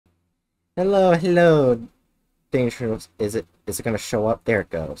Hello, hello, Danger. Is it gonna show up? There it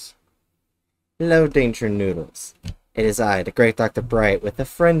goes. Hello, Danger Noodles. It is I, the great Dr. Bright, with a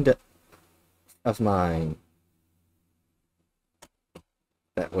friend of mine.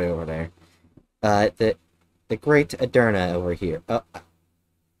 That way over there. The great Aderna over here. Oh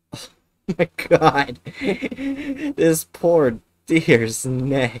my god. This poor deer's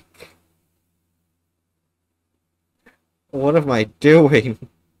neck. What am I doing?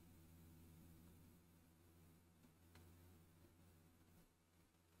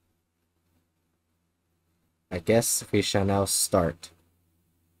 I guess we shall now start.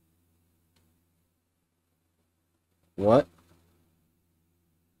 What?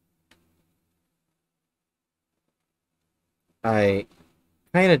 I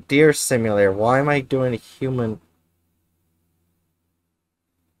kind of deer simulator. Why am I doing a human?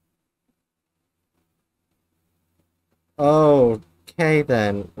 Oh, okay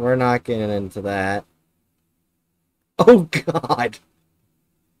then. We're not getting into that. Oh god.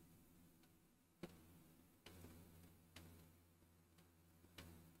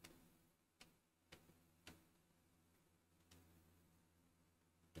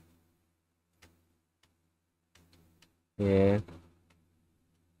 Yeah.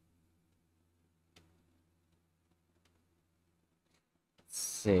 Let's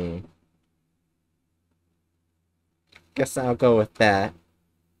see. Guess I'll go with that.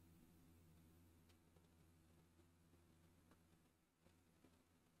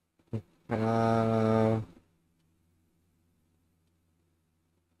 Uh,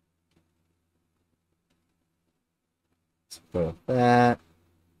 let's go with that.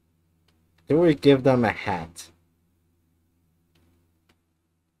 Do we give them a hat?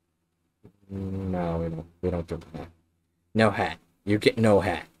 No, we don't. We don't give them that. No hat. You get no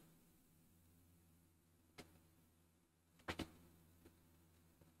hat.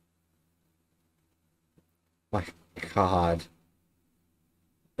 My god.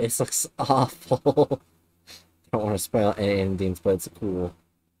 This looks awful. Don't want to spoil any endings, but it's cool.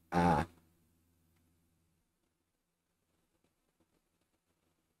 Ah.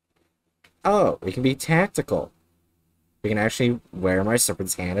 Oh, we can be tactical. We can actually wear my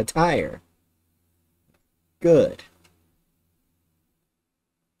serpent's hand attire. Good.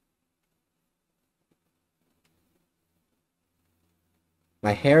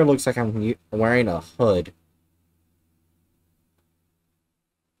 My hair looks like I'm wearing a hood.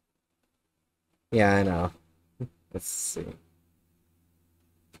 Yeah, I know. Let's see.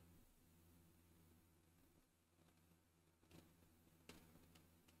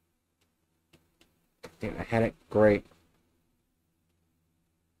 Damn, I had it great.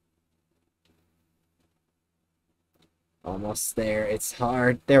 Almost there. It's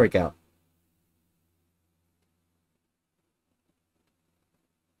hard. There we go.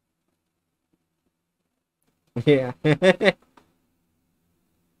 Yeah.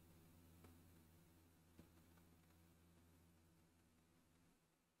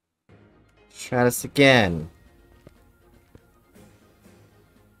 Try this again.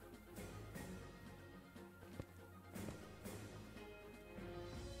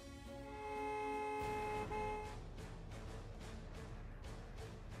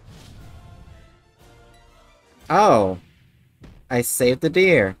 Oh, I saved the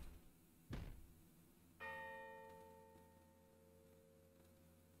deer.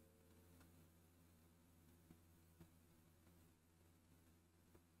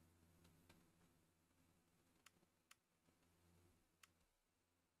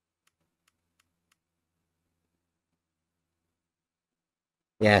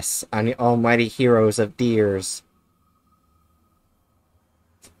 Yes, I'm the almighty heroes of deers.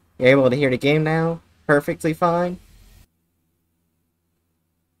 You able to hear the game now? Perfectly fine?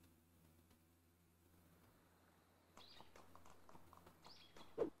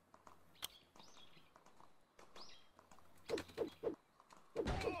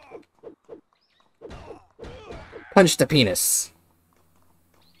 Punch the penis.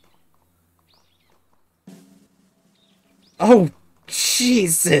 Oh,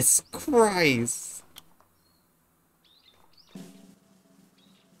 Jesus Christ.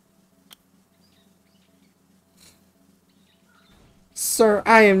 Sir,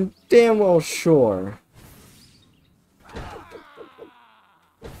 I am damn well sure.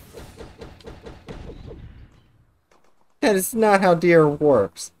 That is not how deer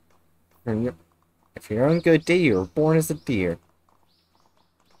works. If you're on good day, you were born as a deer.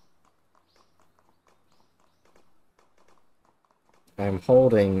 I'm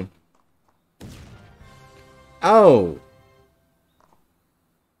holding... Oh!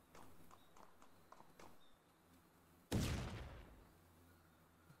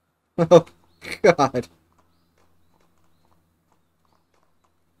 Oh, God.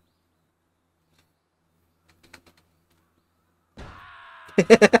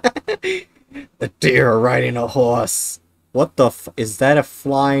 The deer are riding a horse. What the f- is that a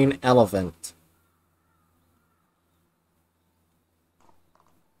flying elephant?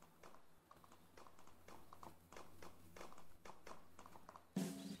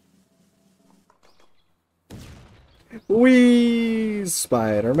 Whee!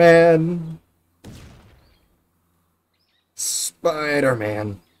 Spider-Man!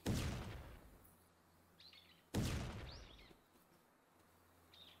 Spider-Man.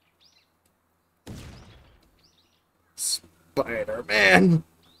 Spider-Man!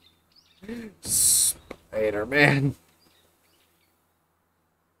 Spider-Man!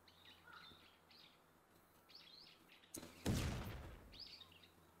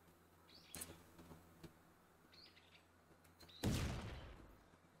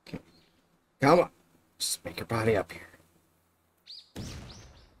 Come on. Just make your body up here.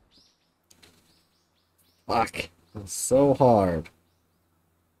 Fuck. It's so hard.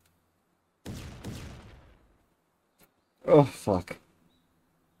 Oh, fuck.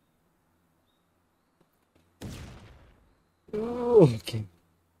 Oh, okay.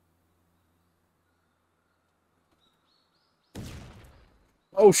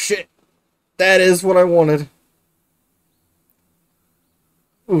 Oh, shit. That is what I wanted.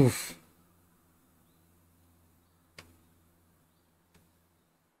 Oof.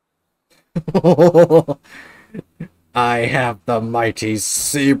 I have the mighty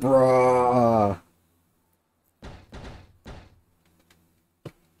zebra.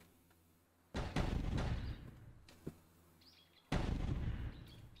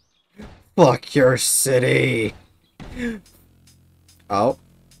 Fuck your city. Oh.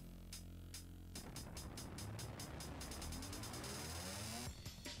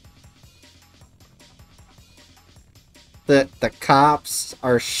 The cops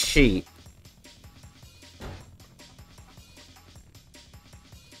are sheep.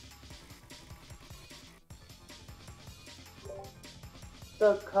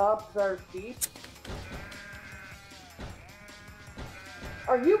 The cops are sheep?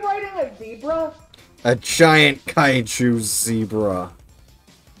 Are you riding a zebra? A giant kaiju zebra.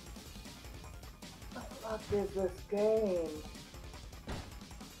 What the fuck is this game?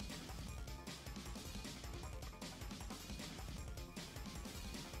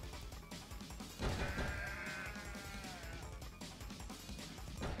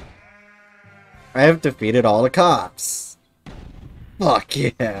 I have defeated all the cops. Fuck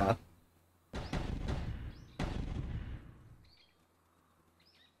yeah.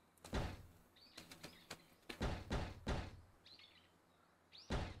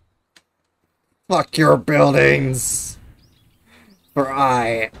 Fuck your buildings. For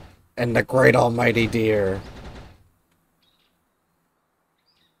I and the great almighty deer.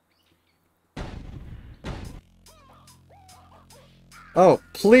 Oh,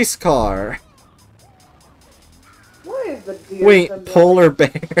 police car. Why is the deer Wait, simulator? polar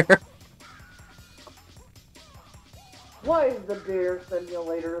bear. Why is the deer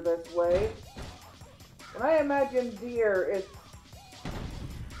simulator this way? When I imagine deer, it's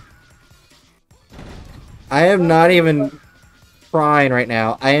I am not even trying right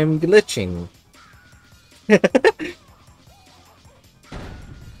now. I am glitching.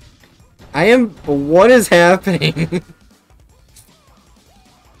 I am. What is happening?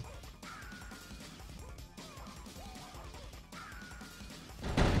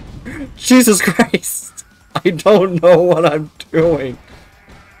 Jesus Christ! I don't know what I'm doing.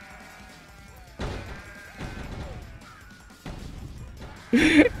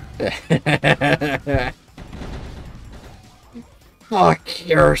 Fuck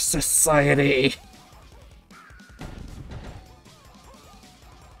your society.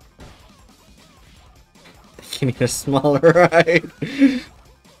 You need a smaller ride.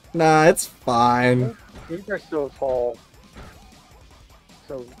 Nah, it's fine. These are so tall.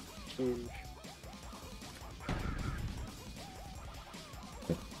 So huge.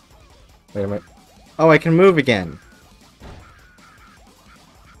 Wait a minute. Oh, I can move again.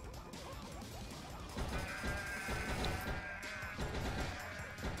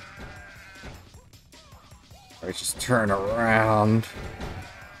 Or just turn around.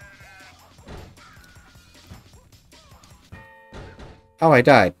 Oh, I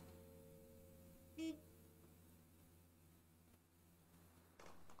died.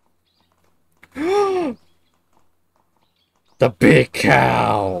 The big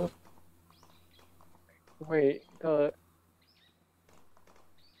cow. Wait, the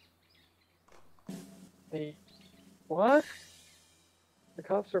what? The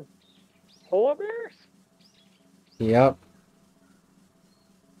cops are polar bears? Yep.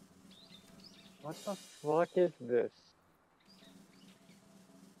 What the fuck is this?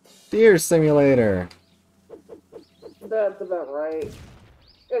 Deer simulator. That's about right.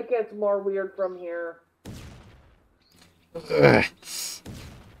 It gets more weird from here. Ugh.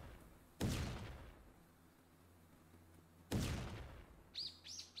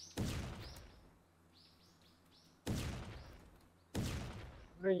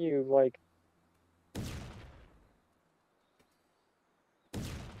 What are you, like...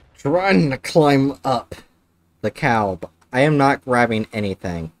 Trying to climb up the cow, but I am not grabbing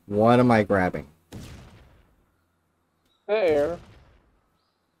anything. What am I grabbing? There?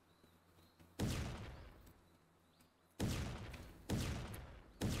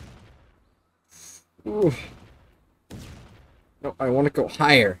 Ooh. No, I want to go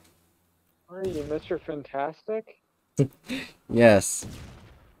higher. What are you, Mr. Fantastic? Yes.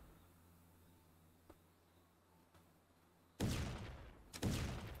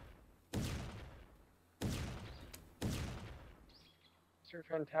 Mr.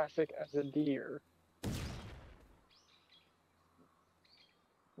 Fantastic as a deer.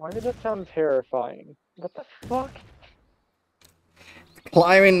 Why did that sound terrifying? What the fuck?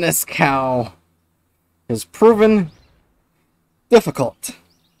 Climbing this cow has proven difficult.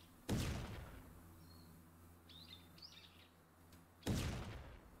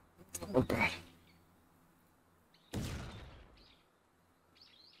 Oh god.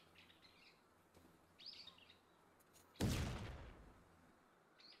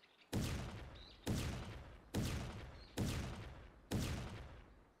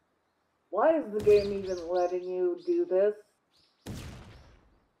 Why is the game even letting you do this?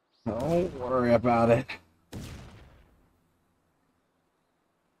 Don't worry about it.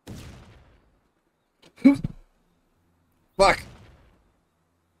 Fuck.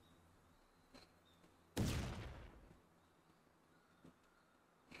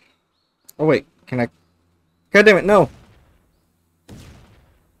 Oh wait, can I? God damn it, no.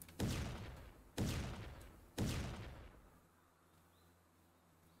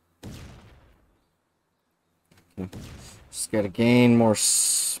 Okay. Just gotta gain more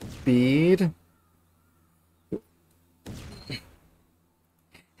speed.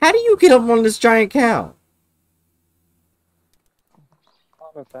 How do you get up on this giant cow?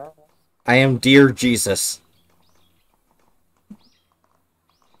 Calm it down. I am dear Jesus.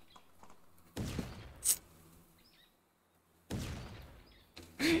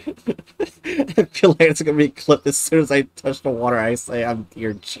 I feel like it's gonna be clipped as soon as I touch the water. I say I'm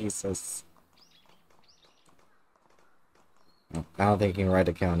dear Jesus. Oh, I don't think you can write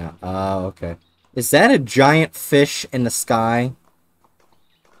the count now. Oh, okay. Is that a giant fish in the sky?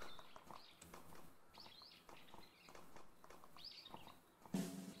 I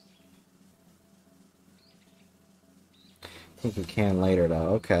think you can later though.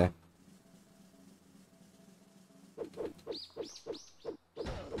 Okay.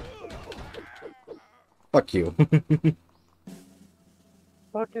 Fuck you.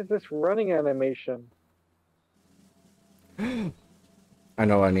 Fuck is this running animation? I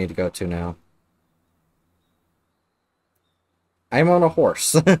know I need to go to now. I'm on a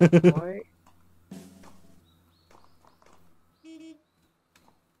horse. Why?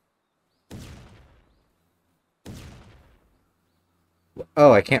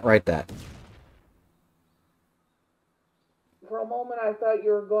 Oh, I can't write that. For a moment, I thought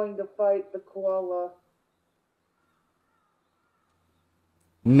you were going to fight the koala.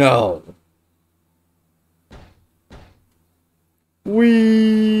 No.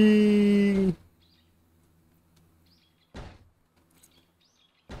 Whee!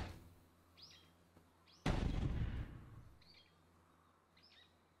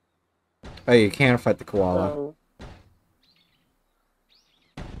 Oh, you can fight the koala. No.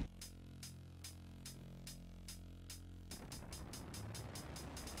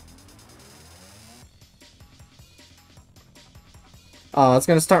 Oh, it's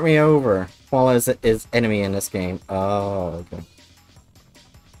gonna start me over. Koala is enemy in this game. Oh, okay.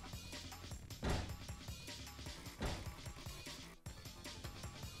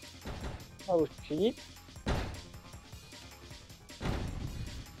 Oh, sheep?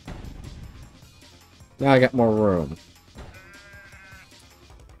 Now I got more room.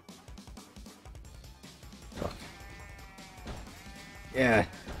 Fuck. Yeah,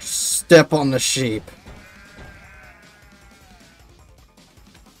 step on the sheep.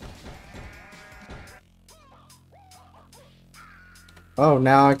 Oh,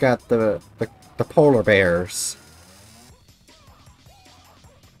 now I got the polar bears.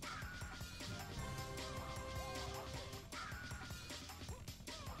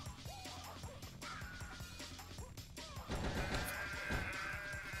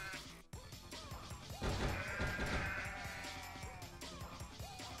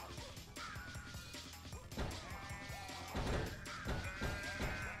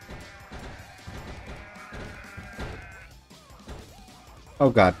 Oh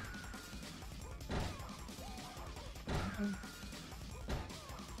god.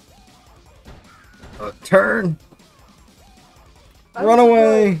 Turn! Run I'm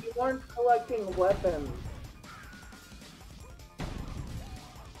away! surprised you weren't collecting weapons.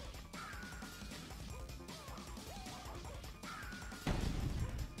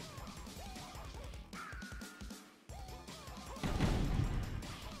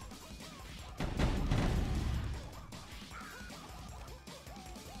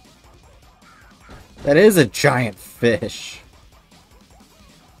 That is a giant fish.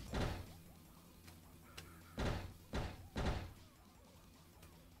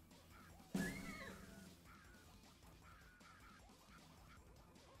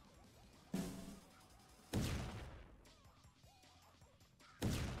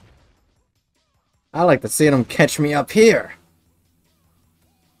 I like to see them catch me up here.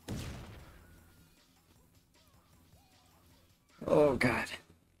 Oh god.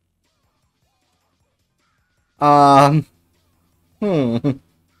 Hmm.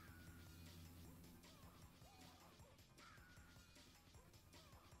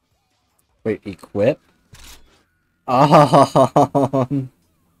 Wait, equip? Um.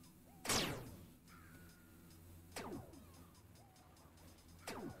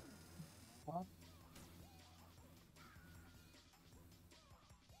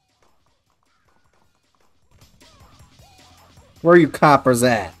 Where are you coppers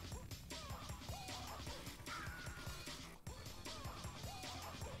at?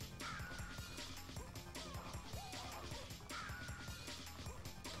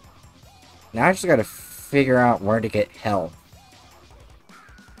 Now I just gotta figure out where to get help.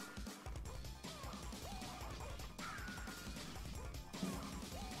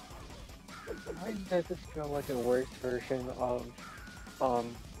 Why does this feel like a worse version of,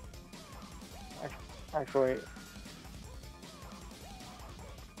 um, actually,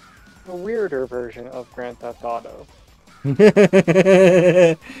 a weirder version of Grand Theft Auto?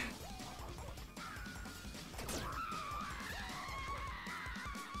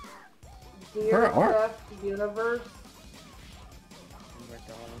 Dear Theft Universe. Oh my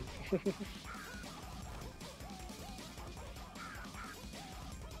god.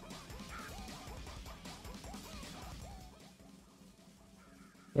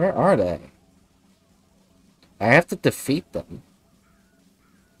 Where are they? I have to defeat them.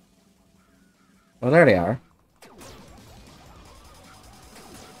 Oh, there they are.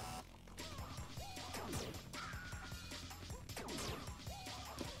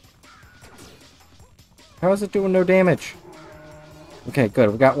 How is it doing no damage? Okay,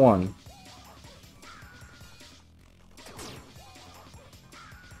 good. We got one.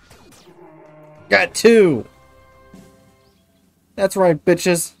 Got two! That's right,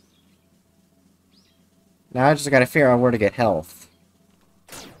 bitches. Now I just gotta figure out where to get health.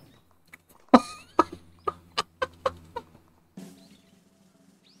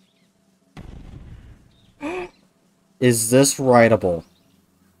 Is this writable?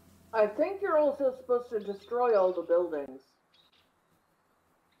 I think you're also supposed to destroy all the buildings.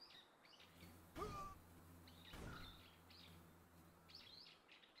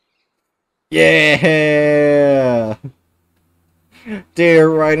 Yeah! They're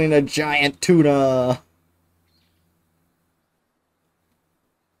riding a giant tuna!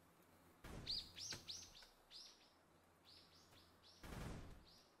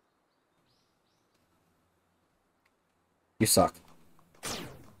 You suck.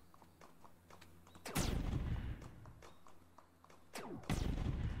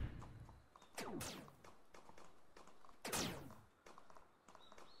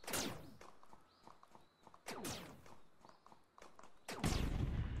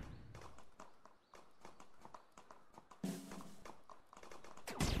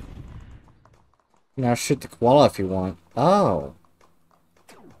 Now shoot the koala if you want. Oh.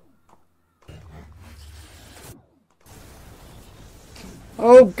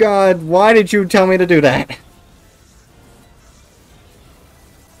 Oh god, why did you tell me to do that?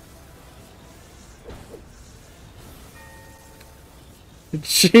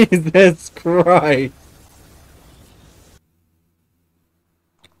 Jesus Christ.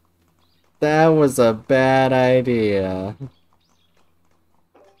 That was a bad idea.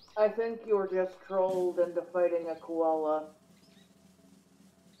 I think you were just trolled into fighting a koala.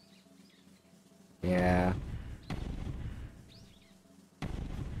 Yeah.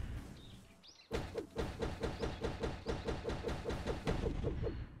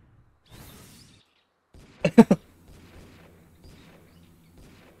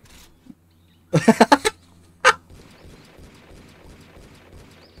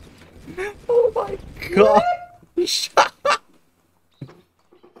 Oh my god!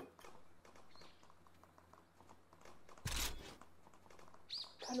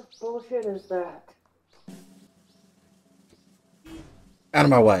 shit is that? Out of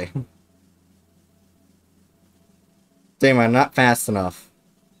my way. Damn, I'm not fast enough.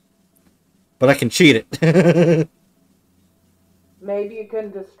 But I can cheat it. Maybe you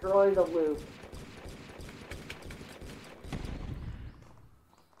can destroy the loop.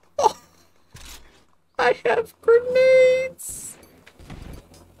 Oh, I have grenades!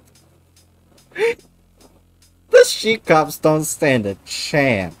 The sheep cops don't stand a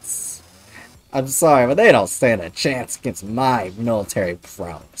chance. I'm sorry, but they don't stand a chance against my military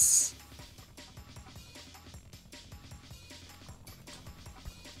prowess.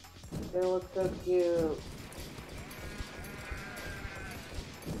 They look so cute.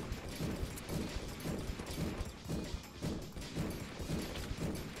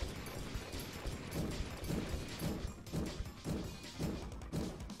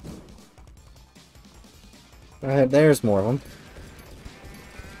 There's more of them.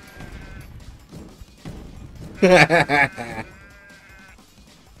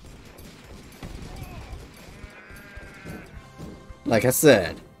 Like I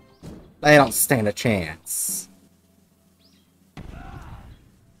said, they don't stand a chance.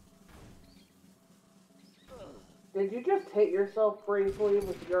 Did you just hit yourself briefly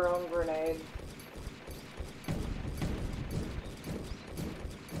with your own grenade?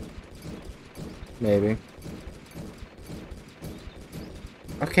 Maybe.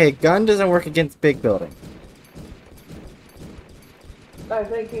 Okay, gun doesn't work against big building. I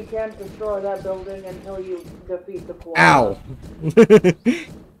think you can't destroy that building until you defeat the koala. Ow!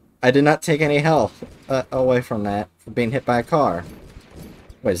 I did not take any health away from that for being hit by a car.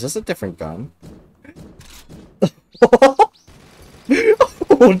 Wait, is this a different gun? Oh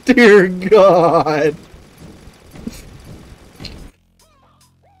dear God!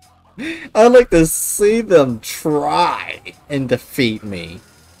 I'd like to see them try and defeat me.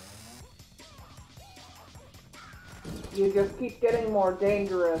 You just keep getting more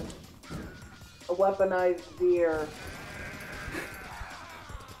dangerous. A weaponized deer.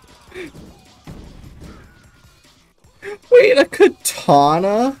 Wait, a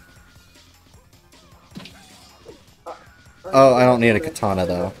katana? Oh, I don't need a katana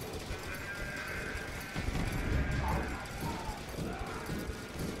though.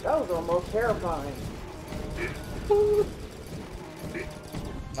 That was almost terrifying.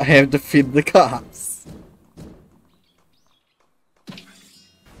 I have defeated the cops.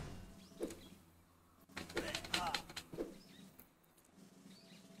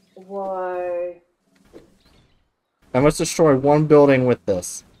 Why? I must destroy one building with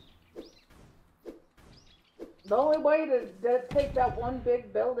this. The only way to take that one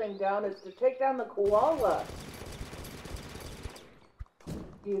big building down is to take down the koala.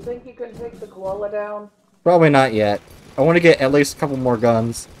 Do you think you can take the koala down? Probably not yet. I want to get at least a couple more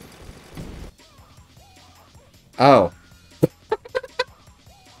guns. Oh.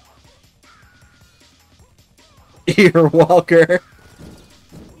 Ear Walker.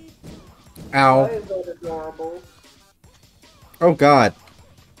 Ow. Why is that adorable? Oh God.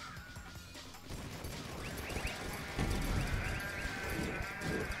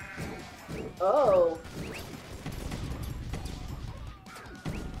 Oh.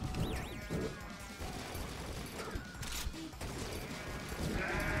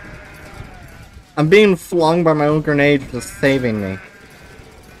 I'm being flung by my own grenade for saving me.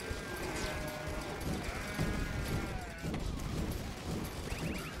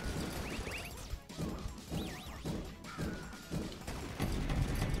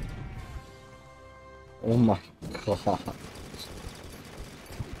 Oh my God.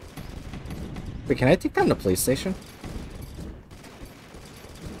 Wait, can I take down the police station?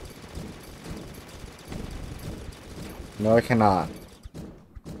 No, I cannot.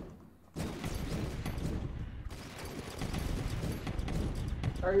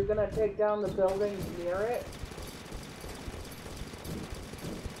 Are you gonna take down the buildings near it?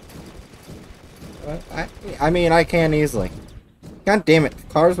 I mean, I can easily. God damn it,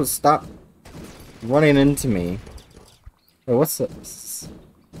 cars would stop running into me. Wait, what's this?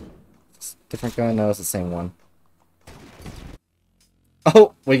 Different gun? No, it's the same one.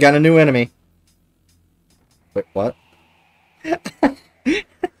 Oh, we got a new enemy. Wait, what?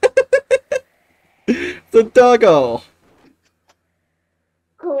 The doggo!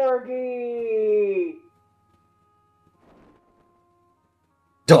 Corgi!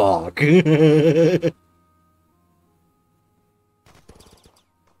 Dog!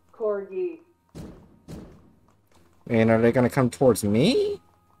 Corgi. And are they gonna come towards me?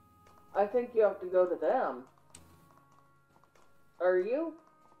 I think you have to go to them. Are you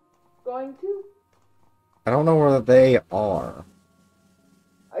going to? I don't know where they are.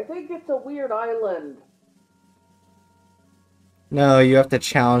 I think it's a weird island. No, you have to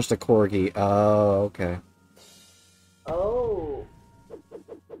challenge the corgi. Oh, okay. Oh.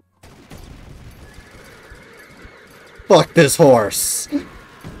 Fuck this horse!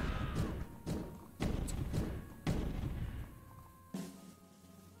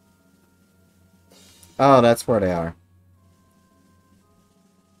 Oh, that's where they are.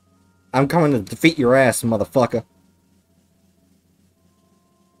 I'm coming to defeat your ass, motherfucker.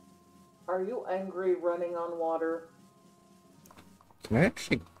 Are you angry running on water? Can I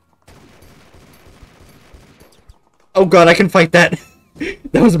actually... Oh god, I can fight that!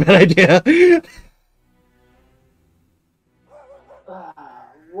 That was a bad idea!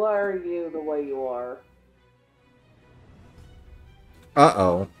 Why are you the way you are?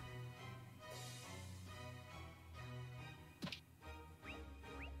 Uh-oh.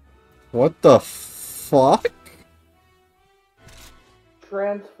 What the fuck?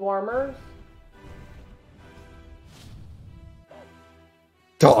 Transformers?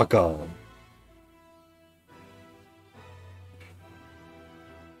 Doggone.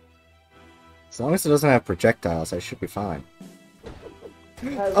 As long as it doesn't have projectiles, I should be fine.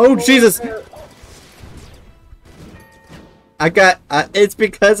 Oh, Jesus! I got... it's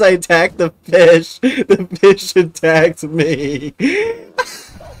because I attacked the fish. The fish attacked me.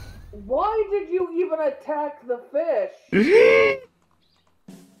 Why did you even attack the fish?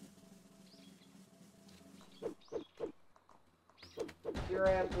 Your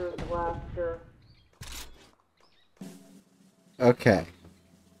answer is laughter. Okay.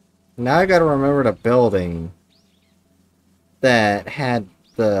 Now I gotta remember the building that had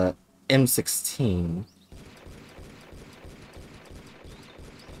the M16.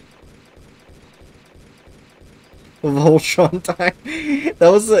 Voltron time. That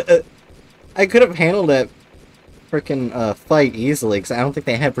was I could have handled that freaking fight easily because I don't think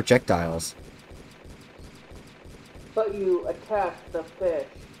they had projectiles. But you attacked the fish.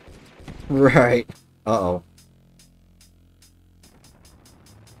 Right. Uh-oh.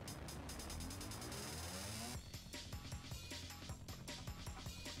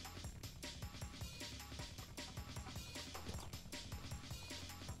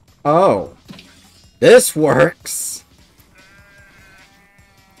 Oh. This works!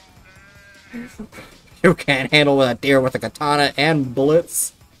 You can't handle a deer with a katana and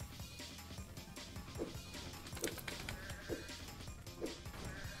bullets.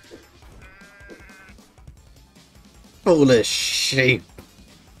 Foolish sheep.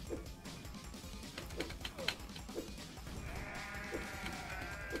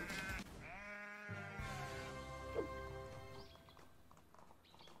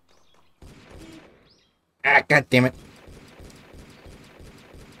 Ah, god damn it.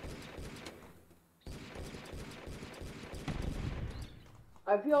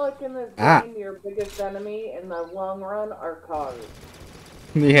 I feel like in this game, your biggest enemy in the long run are cars.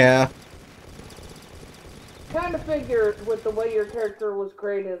 Yeah. Kind of figured with the way your character was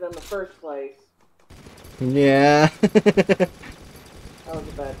created in the first place. Yeah. That was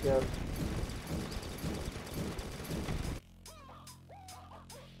a bad joke.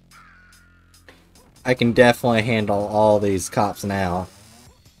 I can definitely handle all these cops now.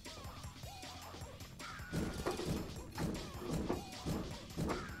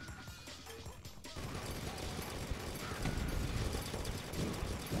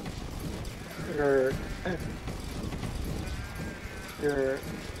 Your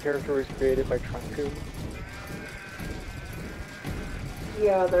character was created by Trunku.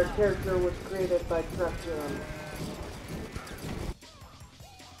 Yeah, their character was created by Trunku.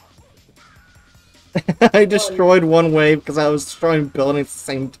 I destroyed one wave because I was destroying buildings at the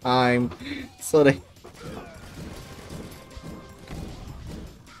same time. So they...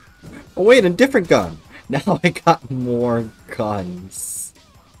 Oh wait, a different gun! Now I got more guns.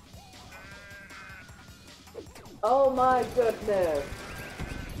 Oh my goodness!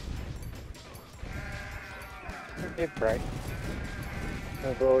 Hey, Bright.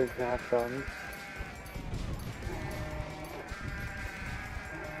 I've always have guns.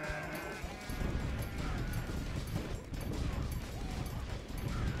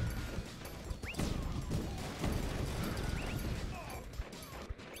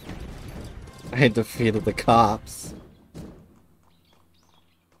 I defeated the cops.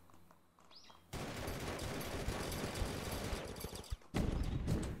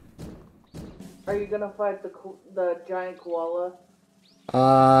 Are you gonna fight the giant koala?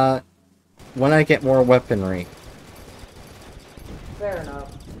 When I get more weaponry. Fair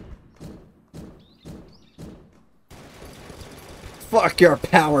enough. Fuck your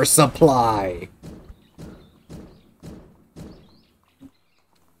power supply!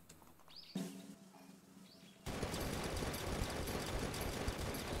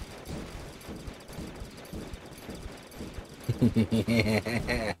 You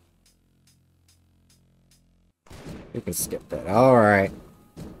can skip that. Alright.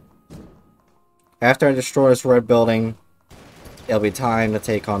 After I destroy this red building, it'll be time to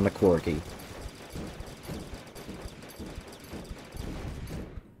take on the Corgi.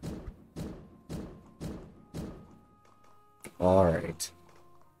 Alright.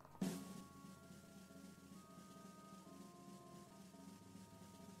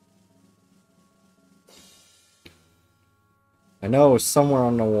 I know it's somewhere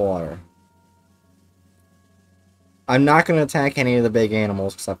on the water. I'm not going to attack any of the big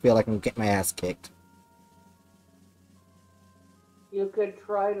animals because I feel like I'm getting my ass kicked. You could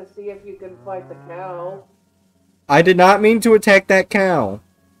try to see if you can fight the cow. I did not mean to attack that cow.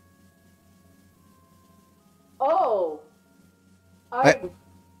 Oh!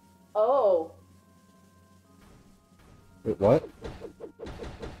 Oh. Wait, what?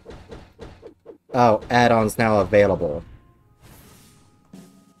 Oh, add-ons now available.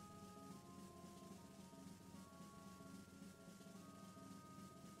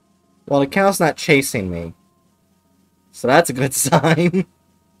 Well, the cow's not chasing me. So that's a good sign.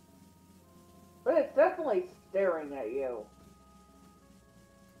 But it's definitely staring at you.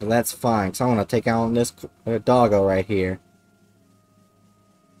 But that's fine, so I'm gonna take out this doggo right here.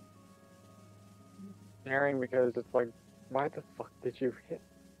 Staring because it's like, why the fuck did you hit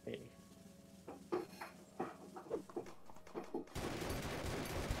me?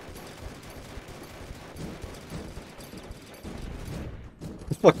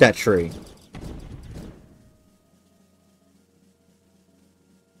 Fuck that tree.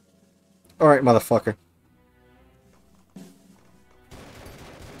 Alright, motherfucker.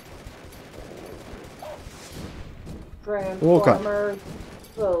 Transformers,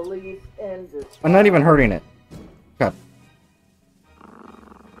 police, and I'm not even hurting it. God.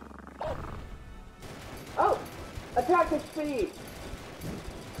 Oh! Attack its feet!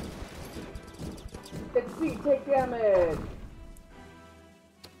 Its feet take damage!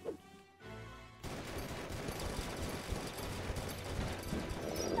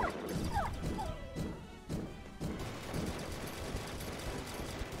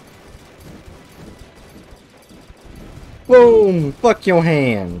 Boom! Fuck your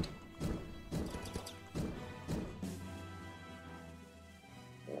hand!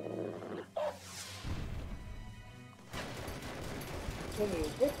 Can you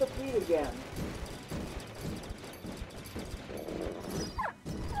hit the feet again?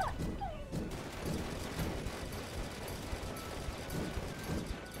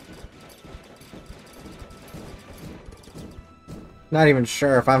 Not even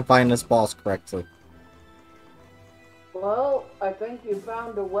sure if I'm fighting this boss correctly. Well, I think you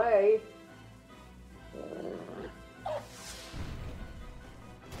found a way.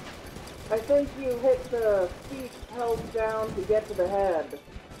 I think you hit the feet held down to get to the head.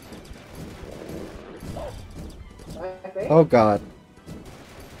 I think. Oh god.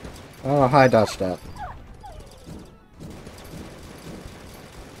 Oh, hi, dodge that.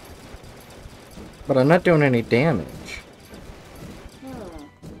 But I'm not doing any damage.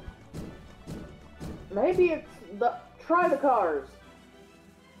 Maybe it's the... Try the cars.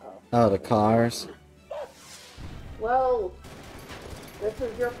 Oh, the cars? Well, this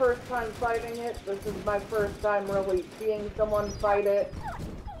is your first time fighting it. This is my first time really seeing someone fight it.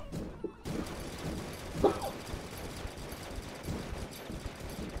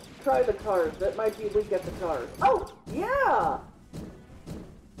 Try the cars. That might be weak at the cars. Oh, yeah!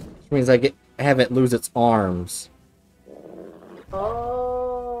 Which means I have it lose its arms. Oh.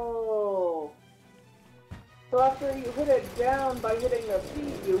 So after you hit it down by hitting the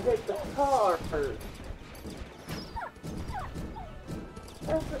feet, you hit the cars.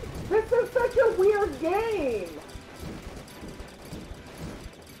 This is such a weird game!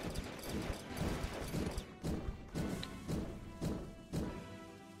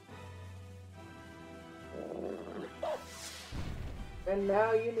 And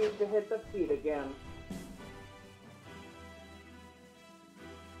now you need to hit the feet again.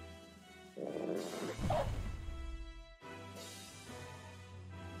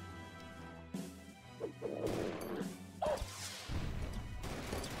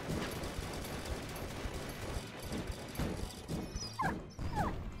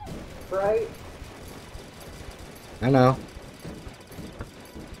 Right? I know.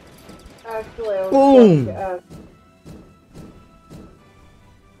 Actually, I was Boom! going to ask,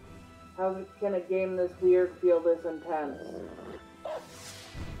 how can a game this weird feel this intense?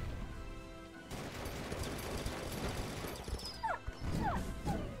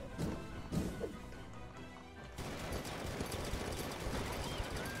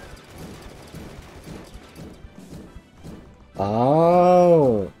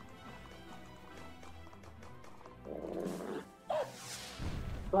 Oh.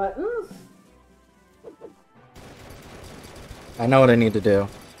 Buttons? I know what I need to do.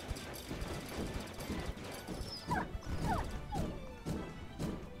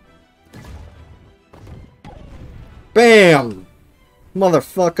 Bam!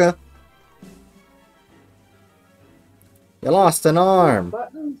 Motherfucker! You lost an arm!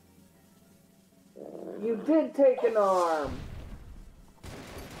 Buttons? You did take an arm.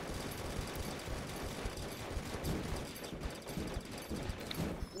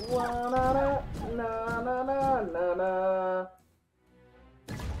 Na na na na na na na.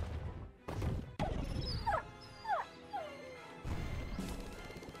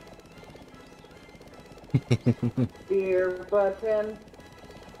 Dear button,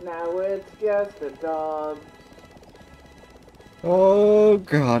 now it's just a dog. Oh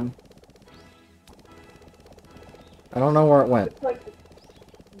god. I don't know where it went. It's like,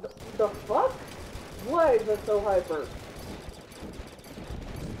 the fuck? Why is it so hyper?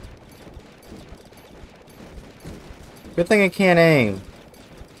 Good thing I can't aim.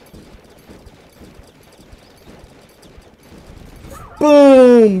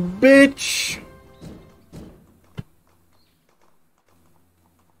 Boom, bitch!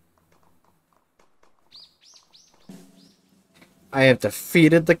 I have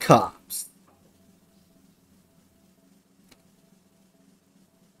defeated the cops.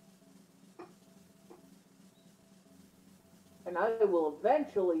 And I will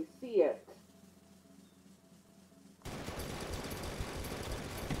eventually see it.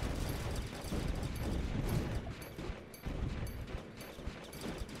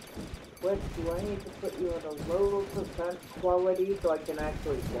 What, do I need to put you at a low percent quality so I can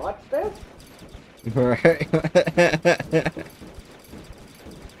actually watch this? Right.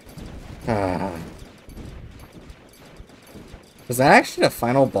 Ah. Is that actually the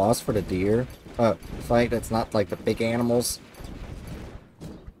final boss for the deer fight? It's not like the big animals?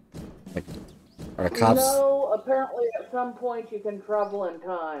 Like, are the cops? No, apparently at some point you can travel in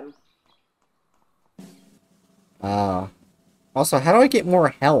time. Also, how do I get more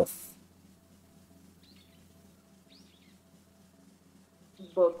health?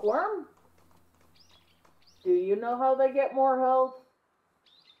 Bookworm? Do you know how they get more health?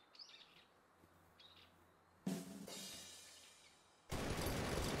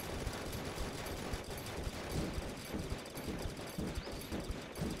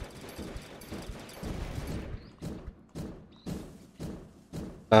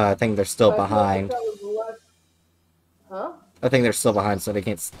 I think they're still I feel like behind. that was less... Huh? I think they're still behind, so they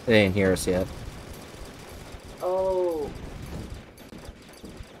didn't hear us yet. Oh.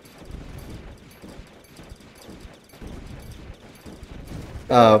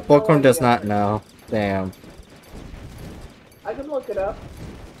 Bookworm does not know. Damn. I can look it up.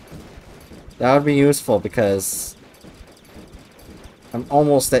 That would be useful because I'm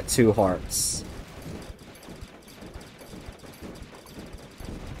almost at 2 hearts.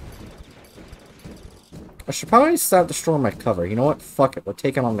 I should probably stop destroying my cover. You know what? Fuck it. We're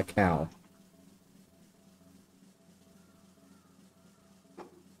taking on the cow.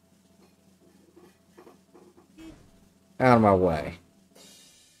 Out of my way.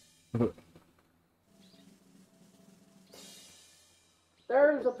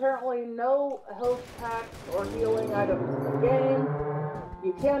 There's apparently no health packs or healing items in the game.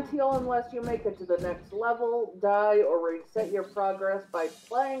 You can't heal unless you make it to the next level, die, or reset your progress by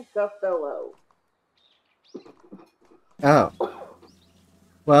playing Cthulhu. Oh.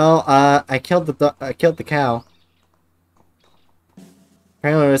 Well, I killed the cow.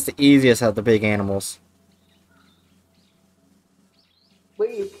 Apparently it's the easiest of the big animals.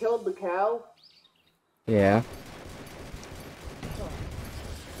 Wait, you killed the cow? Yeah.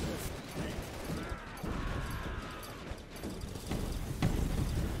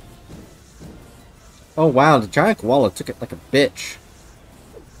 Oh wow, the giant koala took it like a bitch.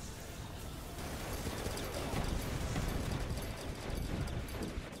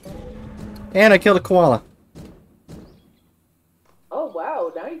 And I killed a koala. Oh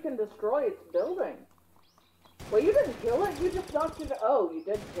wow, now you can destroy its building. Well, you didn't kill it, you just knocked it. Oh, you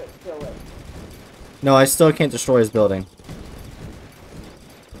did kill it. No, I still can't destroy his building.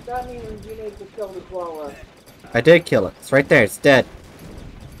 That means you need to kill the koala. I did kill it. It's right there. It's dead.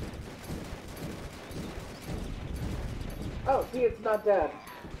 Oh, see, it's not dead.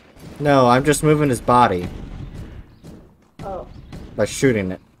 No, I'm just moving his body Oh. by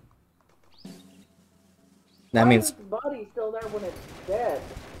shooting it. That Why means... is the body still there when it's dead?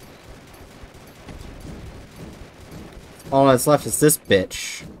 all that's left is this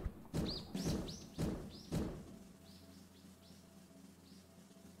bitch.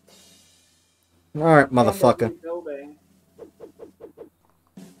 Alright, And a motherfucker. rebuilding.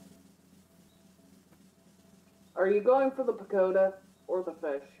 Are you going for the pagoda or the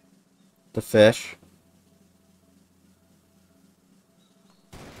fish? The fish.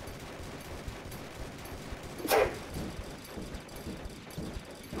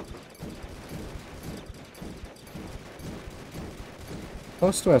 How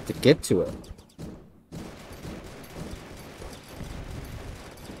else do I have to get to it?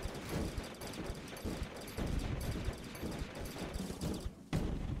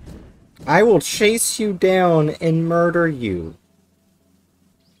 I will chase you down and murder you.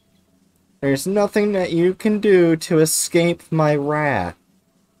 There's nothing that you can do to escape my wrath.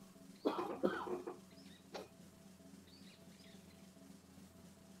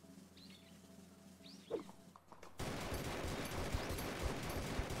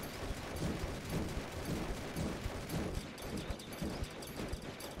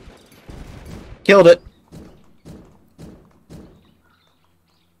 Killed it.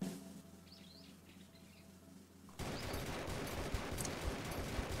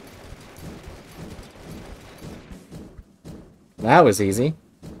 That was easy.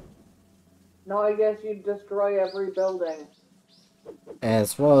 No, I guess you'd destroy every building.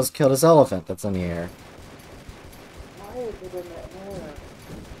 As well as kill this elephant that's in the air. Why is it in the air?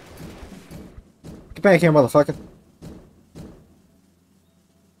 Get back here, motherfucker.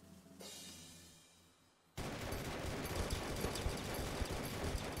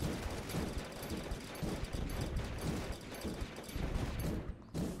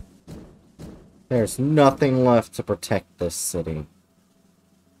 There's nothing left to protect this city.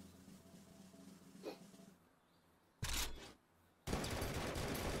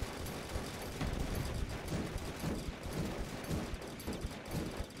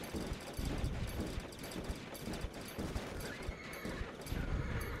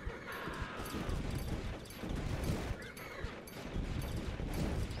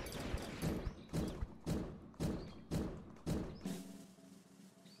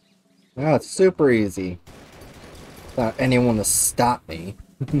 Oh, it's super easy. Without anyone to stop me.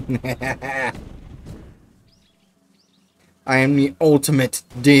 I am the ultimate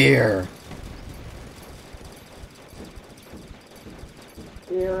deer.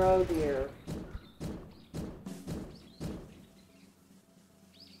 Dear, oh dear.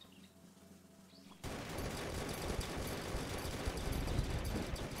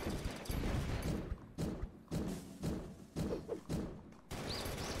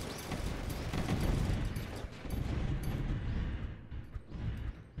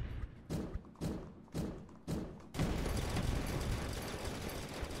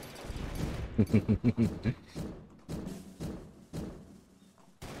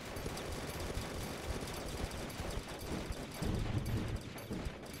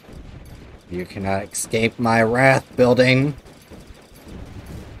 You cannot escape my wrath, building.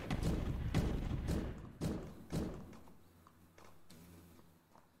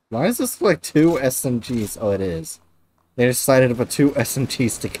 Why does this look like two SMGs? Oh, it is. They decided to put two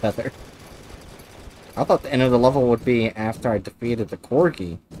SMGs together. I thought the end of the level would be after I defeated the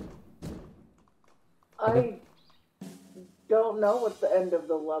Corgi. I don't know what the end of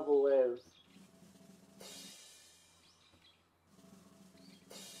the level is.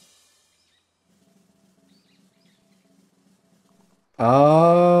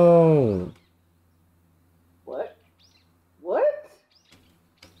 Oh. What? What?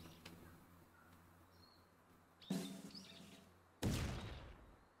 Did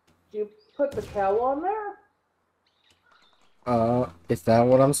you put the cow on there? Is that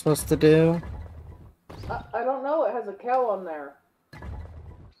what I'm supposed to do? I don't know. It has a cow on there.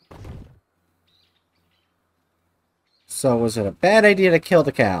 So was it a bad idea to kill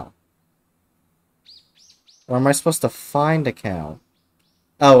the cow? Or am I supposed to find a cow?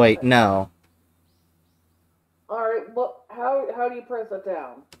 Oh wait, no. Alright, well, how do you press it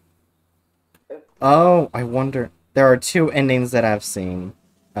down? Oh, I wonder. There are two endings that I've seen.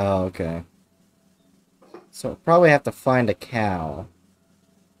 Oh, okay. So probably have to find a cow.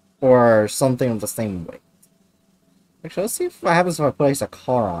 Or something of the same weight. Actually, let's see what happens if I place a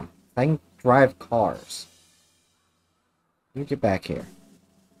car on. I can drive cars. Let me get back here.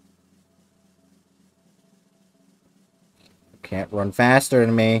 Can't run faster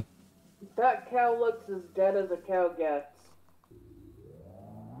than me. That cow looks as dead as a cow gets.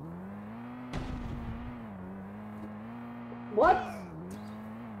 What?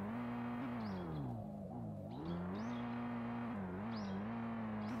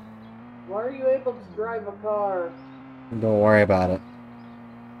 Why are you able to drive a car? Don't worry about it.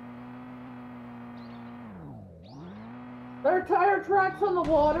 There are tire tracks on the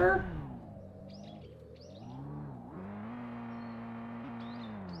water?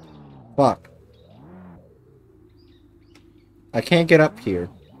 Fuck. I can't get up here.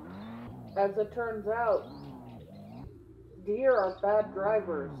 As it turns out, deer are bad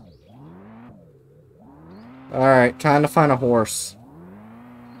drivers. Alright, time to find a horse.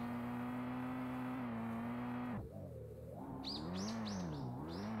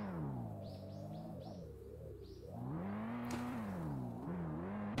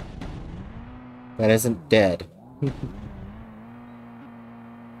 That isn't dead.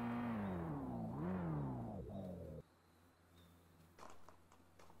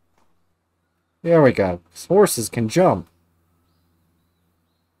 There we go. Horses can jump.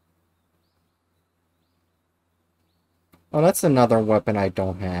 Oh, that's another weapon I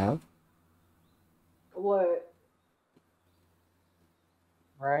don't have. What?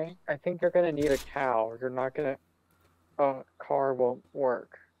 Right? I think you're gonna need a cow. You're not gonna... car won't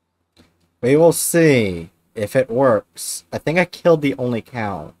work. We will see if it works. I think I killed the only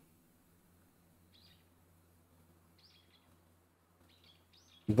cow.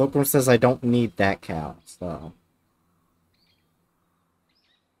 Bookworm says I don't need that cow, so...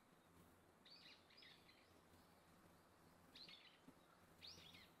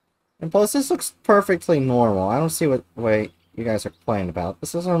 And plus, this looks perfectly normal. I don't see what way you guys are playing about.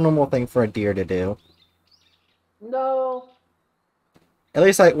 This is a normal thing for a deer to do. No. At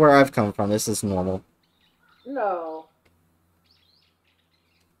least like where I've come from, this is normal. No.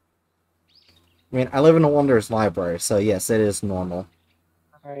 I mean, I live in a Wonders library, so yes, it is normal.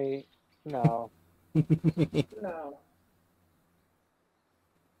 Right? No. No.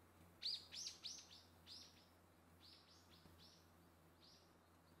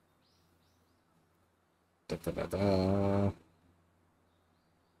 Da, da, da, da.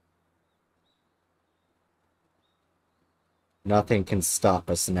 Nothing can stop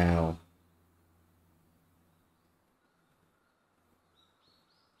us now.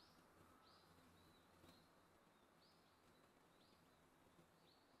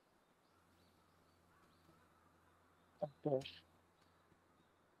 Okay.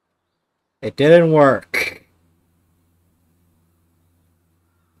 It didn't work.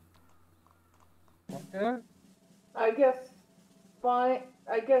 Yeah? I guess fine.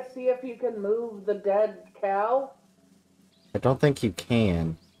 I guess see if you can move the dead cow. I don't think you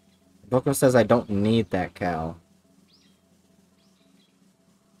can. Bookworm says I don't need that cow.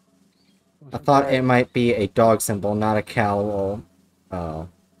 I thought it might be a dog symbol, not a cow. Oh.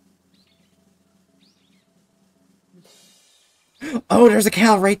 Oh, there's a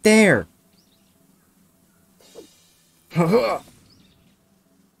cow right there!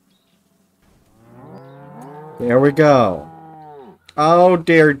 There we go. Oh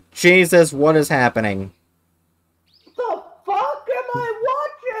dear Jesus, what is happening? The fuck am I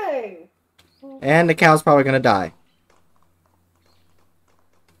watching? And the cow's probably gonna die.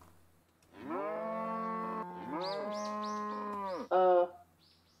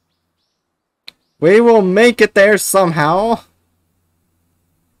 We will make it there somehow.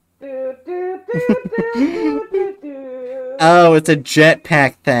 Oh, it's a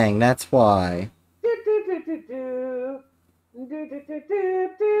jetpack thing, that's why.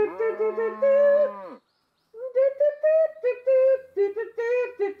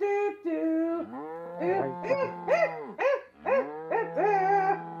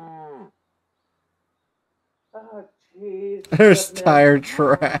 Oh, jeez. There's tire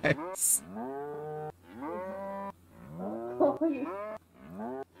tracks.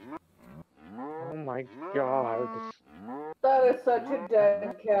 Oh my god. That is such a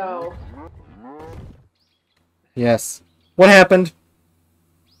dead cow. Yes. What happened?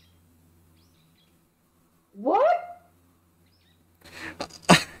 What?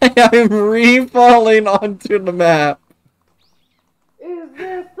 I'm re-falling onto the map. Is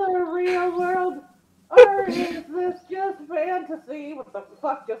this the real world? Or is this just fantasy? What the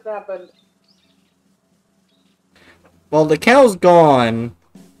fuck just happened? Well, the cow's gone,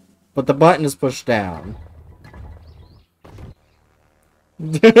 but the button is pushed down.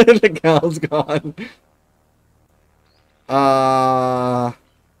 The cow's gone.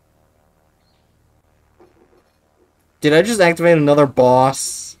 Did I just activate another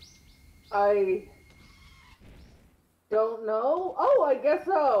boss? I don't know. Oh, I guess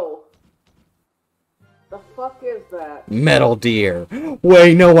so. The fuck is that? Metal Deer.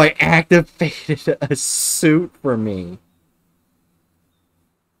 Wait, no, I activated a suit for me.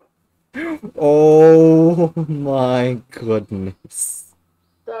 Oh my goodness.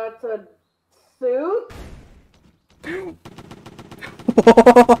 That's a suit?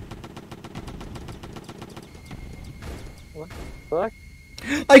 What?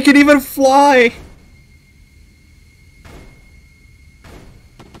 I can even fly!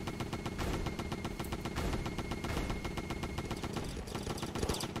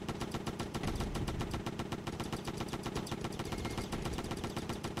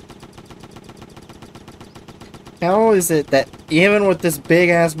 How is it that even with this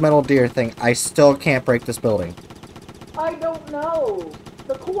big-ass metal deer thing, I still can't break this building? I don't know.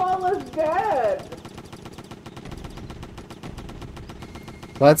 The koala's dead.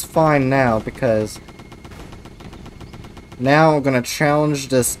 Well, that's fine now, because now I'm gonna challenge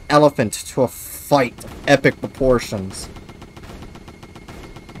this elephant to a fight of epic proportions.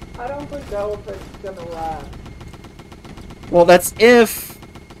 I don't think elephant's gonna last. Well, that's if...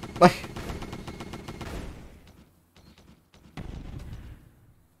 Like...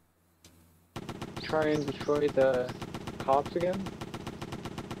 Try and destroy the cops again?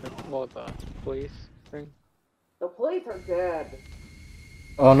 Well, the police thing? The police are dead.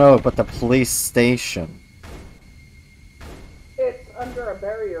 Oh no, but the police station. It's under a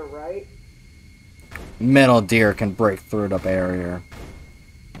barrier, right? Metal deer can break through the barrier.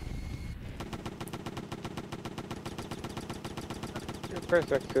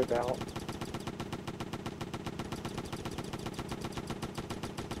 Press X to out.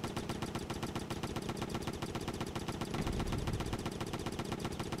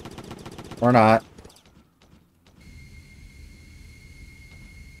 Or not.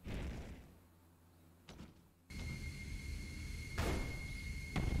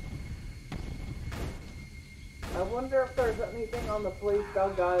 I wonder if there's anything on the police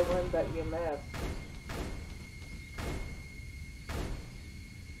dog island that you missed.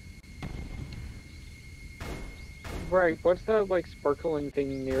 Right, what's that, like, sparkling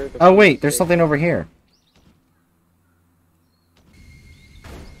thing near the... Oh wait, there's something over here.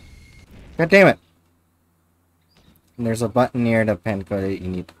 God damn it! And there's a button near the pen code that you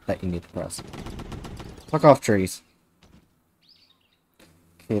need to press. Fuck off, trees.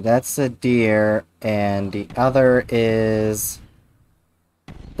 Okay, that's a deer, and the other is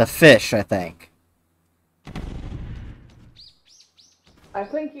the fish, I think. I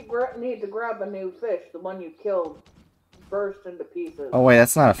think you need to grab a new fish. The one you killed burst into pieces. Oh wait,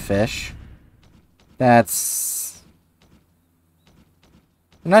 that's not a fish. That's...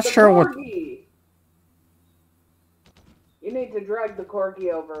 I'm not sure what... Corgi. You need to drag the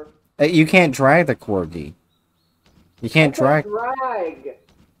corgi over. You can't drag the corgi. You can't drag... Drag.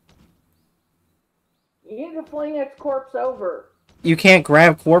 You need to fling its corpse over. You can't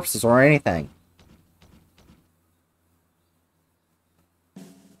grab corpses or anything.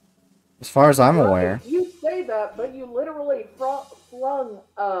 As far as I'm aware. You say that, but you literally flung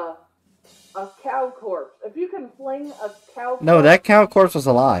a cow corpse. If you can fling a cow corpse... No, that cow corpse was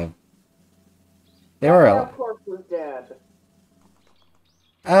alive. They were alive. That cow corpse was dead.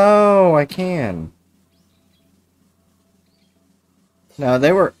 Oh, I can. No,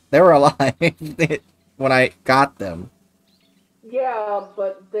 they were alive when I got them. Yeah,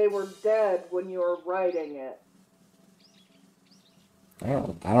 but they were dead when you were writing it. I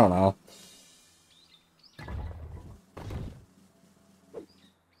don't know.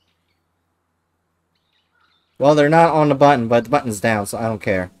 Well, they're not on the button, but the button's down, so I don't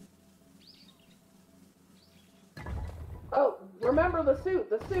care. Oh, remember the suit,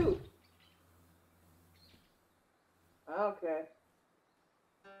 the suit. Okay.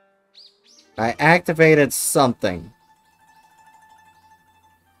 I activated something.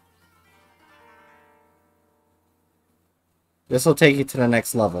 This will take you to the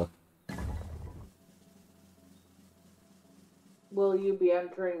next level. Will you be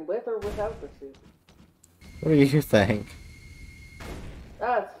entering with or without the suit? What do you think?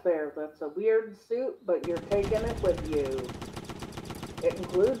 That's fair. That's a weird suit, but you're taking it with you. It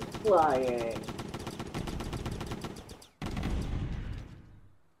includes flying.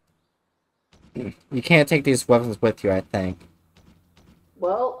 You can't take these weapons with you, I think.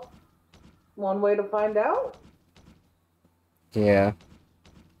 Well, one way to find out. Yeah.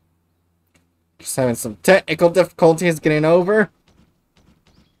 Just having some technical difficulties getting over.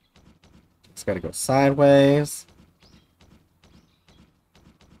 Just gotta go sideways.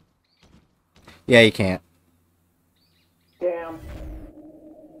 Yeah, you can't. Damn.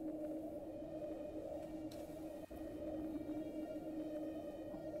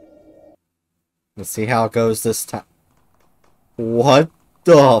 Let's see how it goes this time. What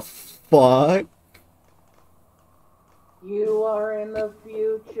the fuck? You are in the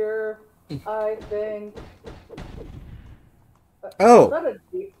future, I think. Oh! Is that a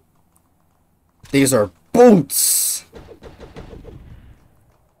deer? These are boots!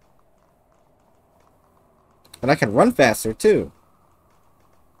 And I can run faster, too.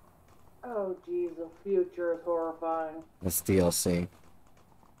 Oh, jeez, the future is horrifying. That's DLC.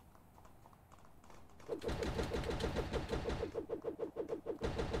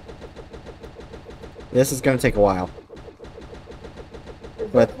 This is gonna take a while. Is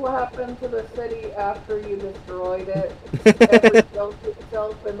Is But this what happened to the city after you destroyed it? Every dumped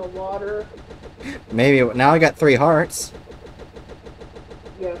itself in the water? maybe now I got 3 hearts.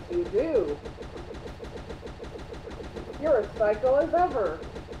 Yes, you do. You're as psycho as ever.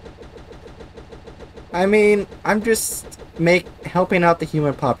 I mean, I'm just helping out the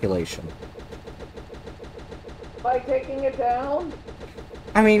human population. By taking it down?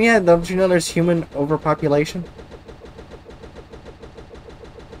 I mean, yeah, don't you know there's human overpopulation?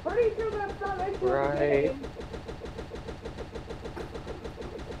 Pretty sure that's not an issue in the Right. game.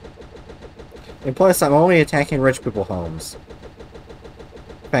 And plus, I'm only attacking rich people homes.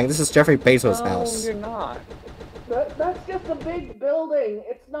 Bang, this is Jeffrey Bezos' No, house. you're not. That's just a big building.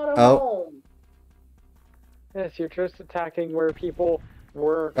 It's not a Oh. home. Yes, you're just attacking where people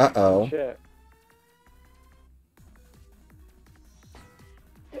work. Uh-oh. Shit.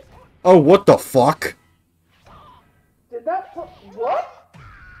 Oh, what the fuck? Did that put... What?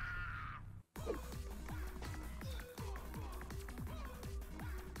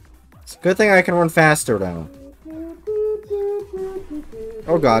 It's a good thing I can run faster now.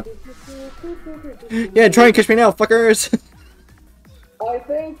 Oh god. Yeah, try and catch me now, fuckers! I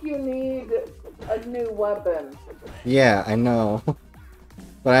think you need a new weapon. Yeah, I know.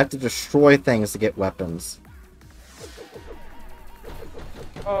 But I have to destroy things to get weapons.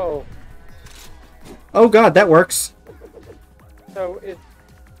 Oh, Oh god, that works. so it's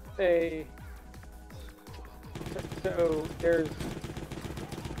a... So there's...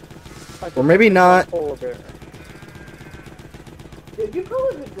 Or maybe not. Polar bear. Did you call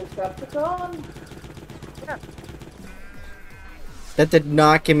it a Decepticon? Yeah. That did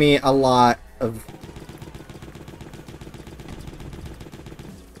not give me a lot of...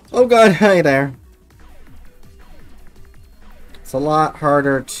 Oh god, hi there. It's a lot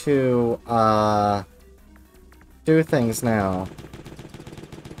harder to, do things now.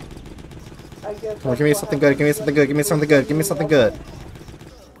 I guess Come on, give me something good, give me something good, give me something good, give me something good.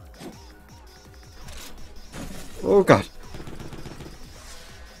 Oh god.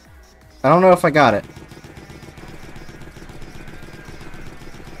 I don't know if I got it.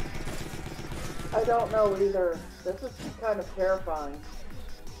 I don't know either. This is kind of terrifying.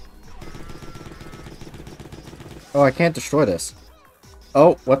 Oh, I can't destroy this.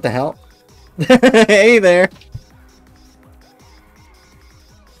 Oh, what the hell? Hey there!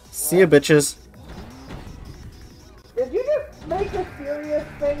 See ya, bitches. Did you just make a serious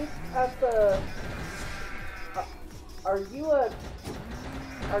face at the... Are you a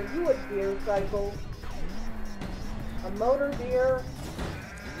deer cycle? A motor deer?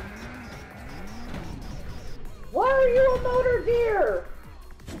 Why are you a motor deer?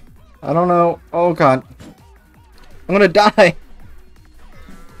 I don't know. Oh god. I'm gonna die!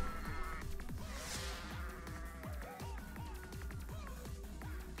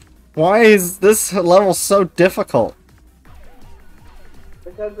 Why is this level so difficult?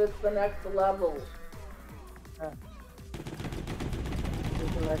 Because it's the next level. The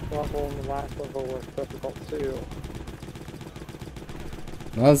next level and the last level was difficult too.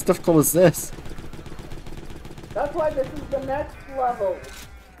 Not as difficult as this. That's why this is the next level.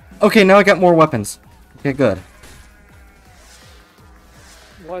 Okay, now I got more weapons. Okay, good.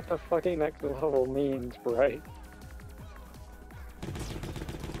 What the fucking next level means, right?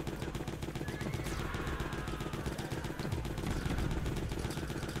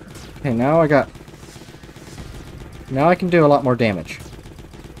 Okay, now I got... Now I can do a lot more damage.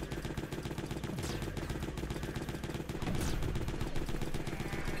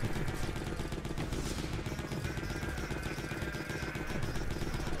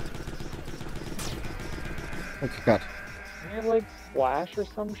 Okay, God. You have like Flash or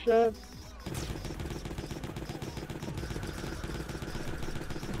some shit?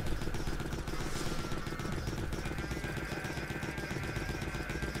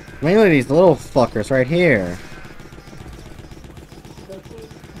 Mainly these little fuckers right here. The Heat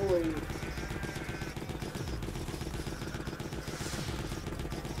Boys.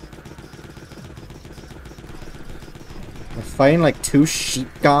 We're fighting like 2 sheep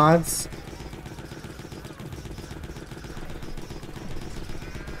gods.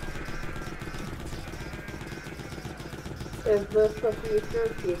 Is this the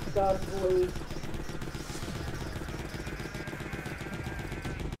future? Chief God believe.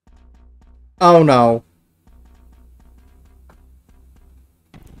 Oh no.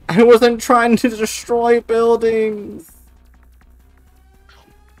 I wasn't trying to destroy buildings.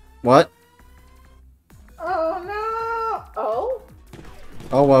 What? Oh no! Oh?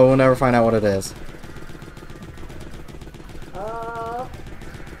 Oh well, we'll never find out what it is.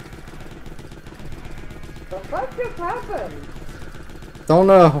 The fuck just happened? Don't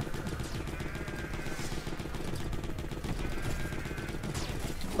know.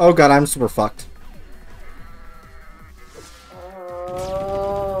 Oh god, I'm super fucked.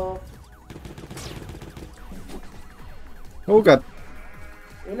 Oh. Oh god.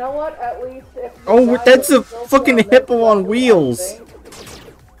 You know what? At least if you Oh, die, that's a you'll still fucking be on hippo this on level, I wheels. think.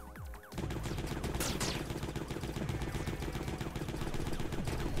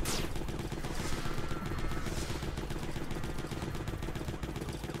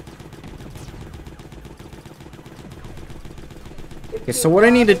 If Okay, you so what I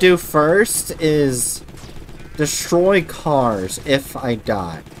need to die- do first is destroy cars if I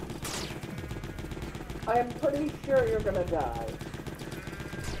die. I'm pretty sure you're gonna die.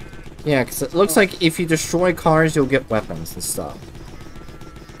 Yeah, because it looks like if you destroy cars, you'll get weapons and stuff.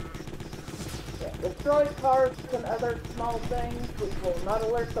 Yeah, destroy cars and other small things which will not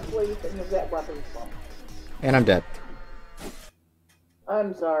alert the police, and you'll get weapons from them. And I'm dead.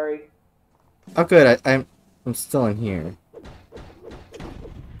 I'm sorry. Oh good, I'm still in here.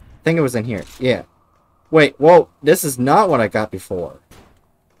 I think it was in here. Yeah. Wait, whoa, this is not what I got before.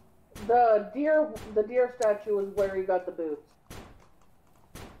 The deer statue is where you got the boots.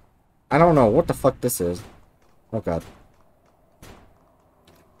 I don't know what the fuck this is. Oh god. I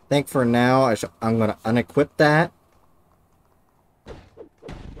think for now I'm gonna unequip that.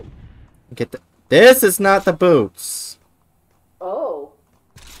 Get the. This is not the boots. Oh.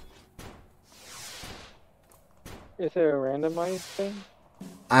 Is it a randomized thing?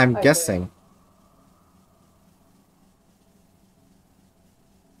 I'm I guessing.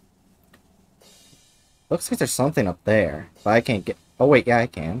 Looks like there's something up there, but I can't get. Oh wait, yeah, I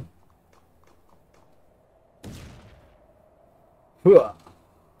can. Hooah.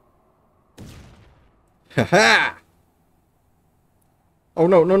 Haha! Oh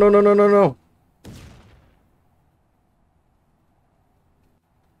no, no, no, no, no, no, no!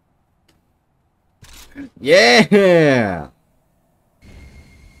 Yeah!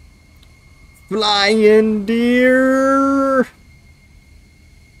 Flying deer!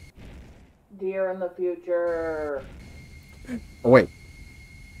 Deer in the future. Oh wait.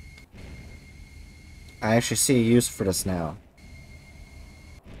 I actually see a use for this now.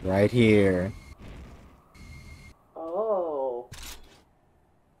 Right here. Oh.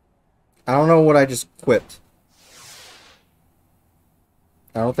 I don't know what I just equipped.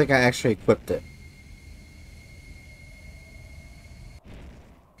 I don't think I actually equipped it.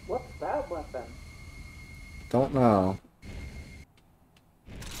 What's that weapon? Don't know.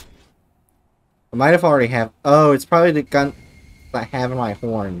 I might have already have. Oh, it's probably the gun that I have in my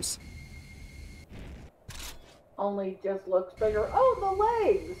horns. Only just looks bigger. Oh, the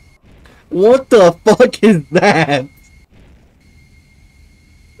legs! What the fuck is that?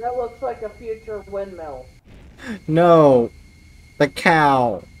 That looks like a future windmill. No. The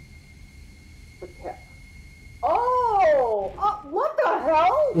cow. The cat. Oh! What the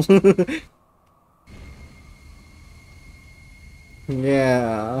hell?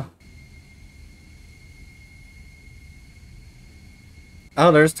 Yeah.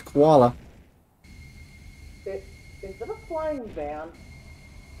 Oh, there's the koala. Is it a flying van?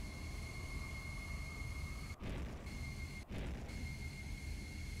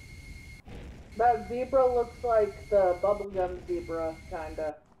 That zebra looks like the bubblegum zebra,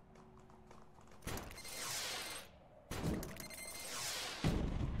 kinda.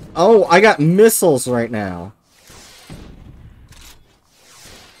 Oh, I got missiles right now.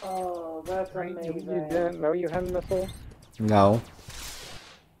 Oh, that's Right? You amazing. didn't know you had missiles? No.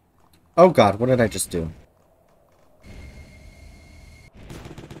 Oh god, what did I just do?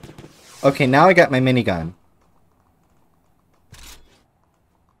 Okay, now I got my minigun.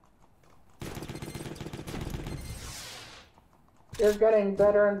 You're getting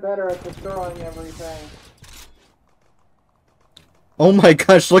better and better at destroying everything. Oh my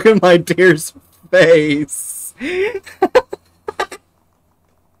gosh, look at my deer's face!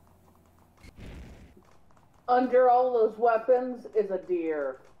 Under all those weapons is a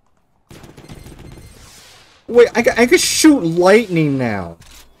deer. Wait, I can shoot lightning now!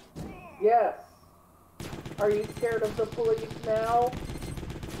 Yes. Are you scared of the police now?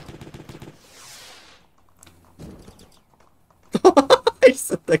 I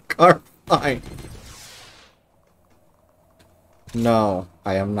set the car fine. No,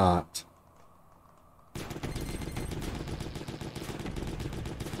 I am not.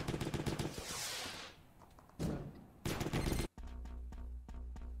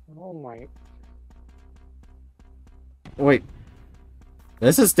 Oh my. Wait.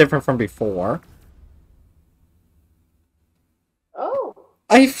 This is different from before. Oh.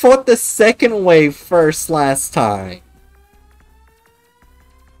 I fought the second wave first last time.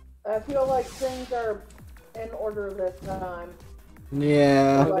 I feel like things are in order this time.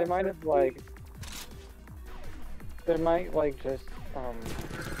 Yeah. Or they might have like, they might like just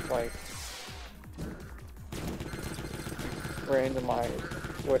like randomize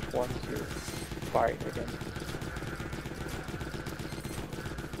which ones you fight against.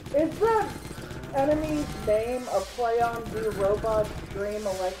 Is the enemy's name a play on Do Robots Dream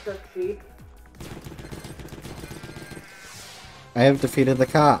Electric Sheep? I have defeated the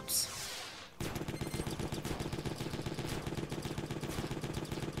cops.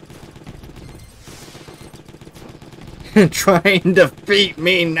 Try and defeat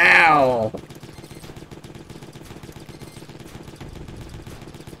me now!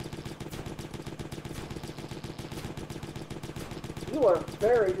 You are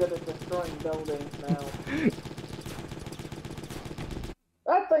very good at destroying buildings now.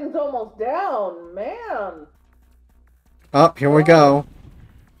 That thing's almost down, man! Oh, here we go.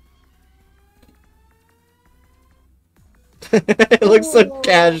 It looks so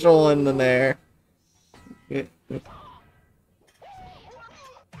casual in there. Yeah,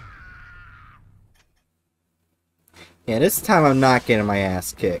 this time I'm not getting my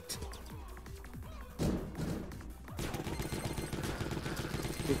ass kicked.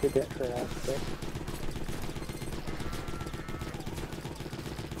 You could get her ass kicked.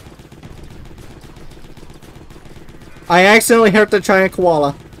 I accidentally hurt the giant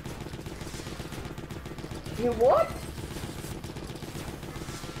koala. You what?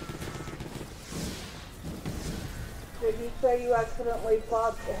 Did you say you accidentally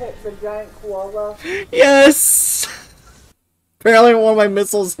hit the giant koala? Yes! Apparently one of my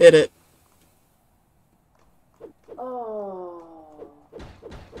missiles hit it. Oh.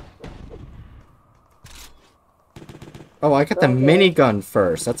 Oh, I got the Okay. minigun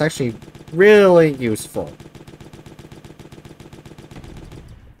first. That's actually really useful.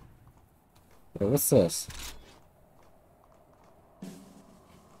 Wait, what's this?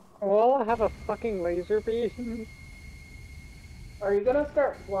 Well, I have a fucking laser beam. Are you gonna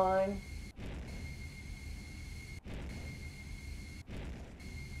start flying?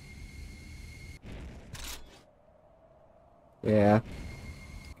 Yeah.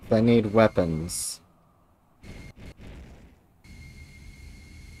 I need weapons.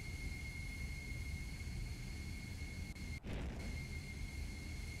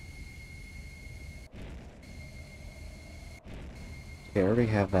 Okay, I already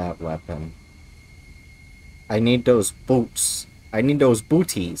have that weapon. I need those boots. I need those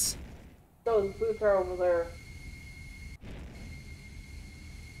booties. Those boots are over there.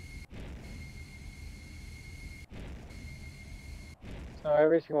 So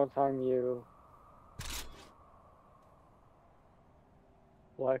every single time you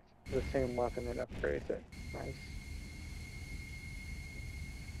select the same weapon, it upgrades it. Nice.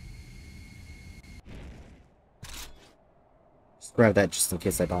 Just grab that just in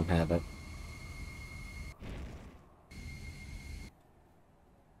case I don't have it.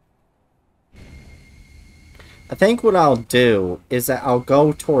 I think what I'll do is that I'll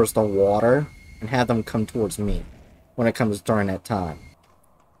go towards the water and have them come towards me when it comes during that time.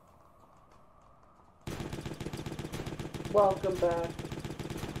 Welcome back.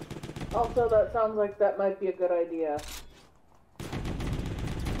 Also, that sounds like that might be a good idea.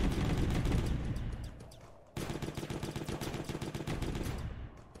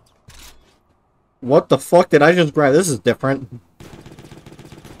 What the fuck did I just grab? This is different.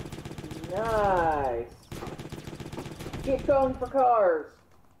 Nice. Keep going for cars.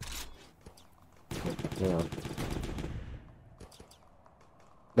 Yeah.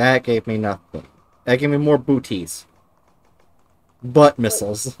 That gave me nothing. That gave me more booties. Butt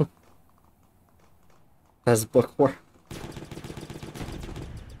missiles. That's bookwork.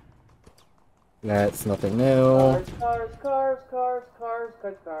 That's nothing new. Cars, cars, cars, cars, cars,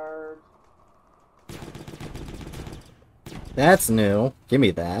 cars, cars. That's new. Give me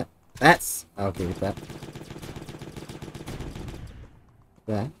that. That's... I'll give you that.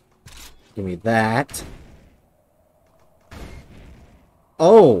 That. Give me that.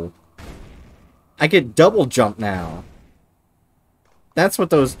 Oh! I get double jump now. That's what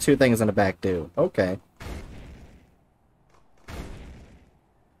those two things in the back do. Okay.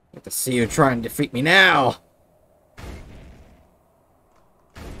 Get to see you trying to defeat me now!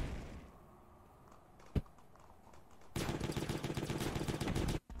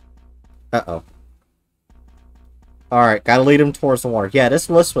 Uh-oh. Alright, gotta lead him towards the water. Yeah, this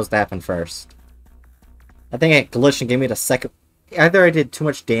was supposed to happen first. I think it glitched and gave me the second... Either I did too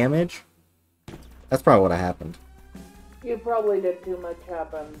much damage. That's probably what happened. You probably did too much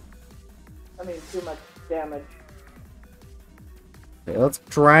happen. I mean, too much damage. Okay, let's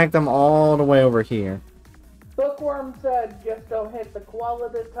drag them all the way over here. Bookworm said just don't hit the koala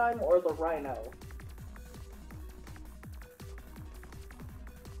this time or the rhino.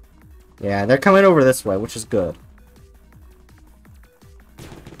 Yeah, they're coming over this way, which is good.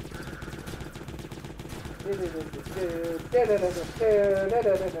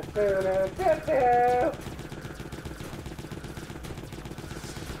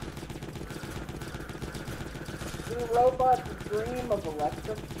 Do robots dream of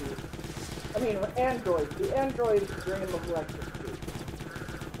electricity? I mean, androids. The androids dream of electricity.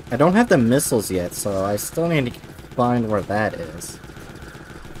 I don't have the missiles yet, so I still need to find where that is.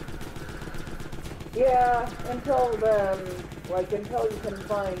 Yeah, until then, like, until you can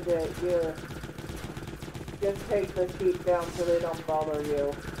find it, you just take the sheep down so they don't bother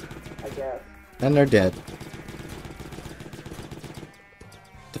you, I guess. And they're dead.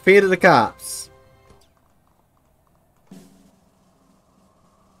 Defeated the cops.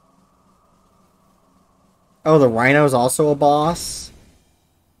 Oh, the rhino's also a boss?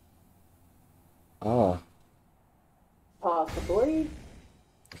 Oh. Possibly.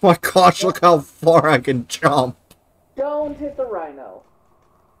 Oh my gosh, look how far I can jump. Don't hit the rhino.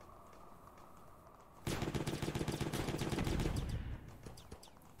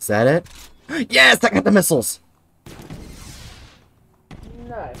 Is that it? Yes, I got the missiles!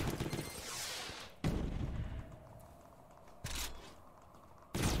 Nice.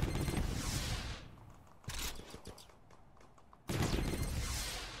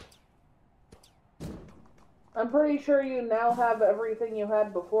 I'm pretty sure you now have everything you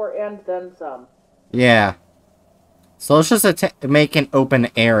had before and then some. Yeah. So let's just make an open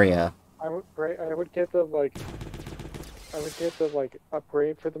area. I would get the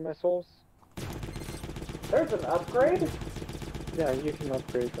upgrade for the missiles. There's an upgrade? Yeah, you can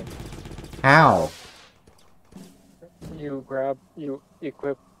upgrade them. How? You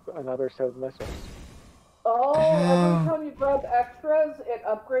equip another set of missiles. Oh, every time you grab extras, it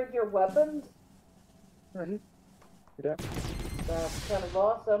upgrades your weapons? Mm-hmm. Yeah. That's kind of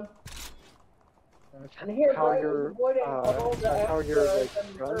awesome. That's And here, how Bright your is avoiding all the that's how your extras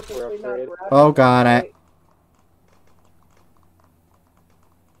and guns were purposely not upgraded. grabbing Oh god, them.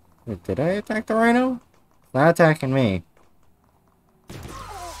 Wait, did I attack the rhino? It's not attacking me.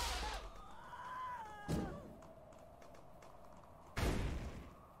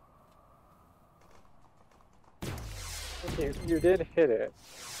 Okay, you did hit it.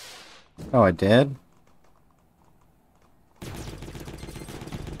 Oh, I did?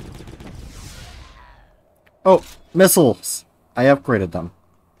 Oh, missiles! I upgraded them.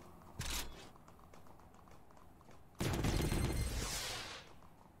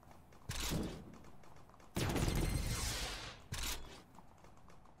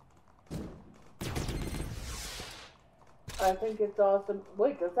 I think it's awesome.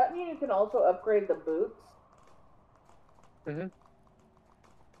 Wait, does that mean you can also upgrade the boots? Mm-hmm.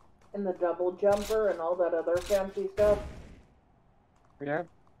 And the double jumper and all that other fancy stuff? Yeah.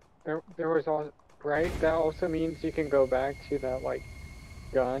 There was all right. That also means you can go back to that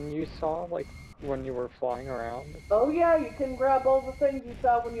gun you saw when you were flying around. Oh yeah, you can grab all the things you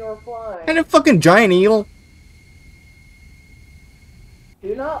saw when you were flying. And a fucking giant eel!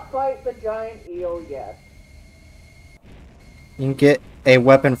 Do not fight the giant eel yet. You can get a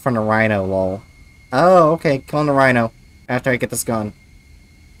weapon from the rhino, lol. Oh, okay, killing the rhino. After I get this gun.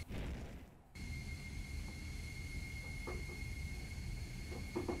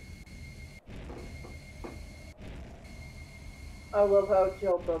 I love how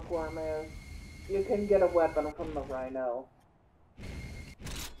chill Bookworm is. You can get a weapon from the rhino.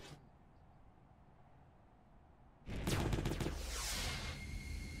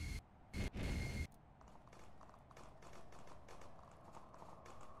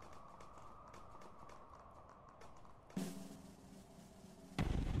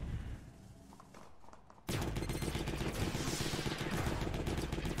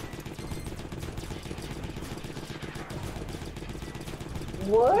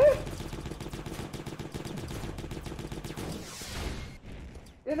 What?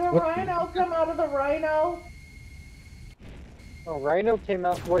 Did a rhino come out of the rhino? Oh, Rhino came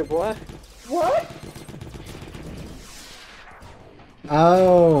out. Wait, what? What?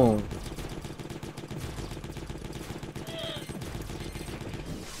 Oh.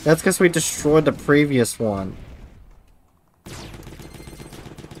 That's because we destroyed the previous one.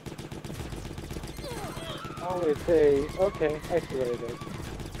 Oh, it's a. Okay, I see what it is.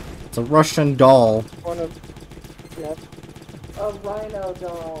 It's a Russian doll. One of. Yep. A rhino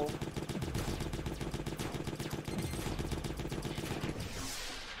doll.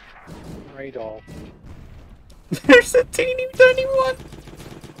 Ray doll. There's a teeny tiny one!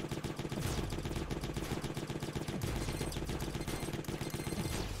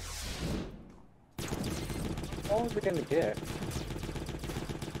 How long is it gonna get?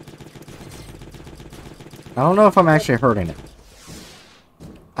 I don't know if I'm actually hurting it.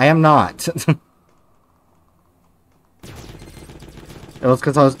 I am not. It was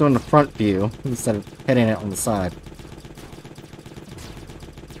because I was doing the front view instead of hitting it on the side.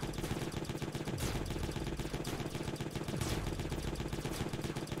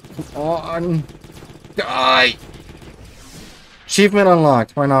 Come on! Die! Achievement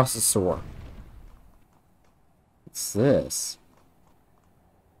unlocked. Rhinoceros sword. What's this?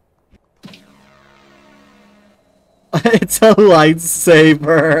 It's a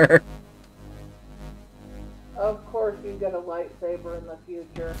lightsaber! Of course you get a lightsaber in the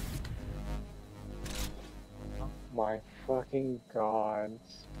future. My fucking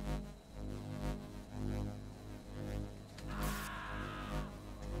gods.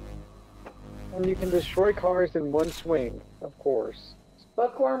 And you can destroy cars in one swing, of course.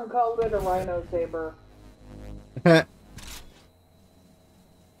 Bookworm called it a rhino saber.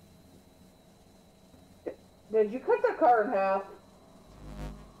 Did you cut the car in half?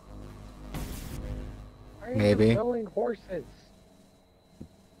 Why are Maybe. you killing horses?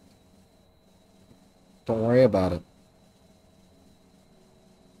 Don't worry about it.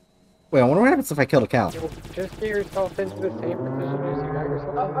 Wait, I wonder what happens if I kill a cow. You'll just get yourself into the same position as you got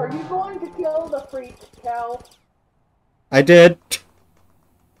yourself in. Are you going to kill the freak cow? I did. Did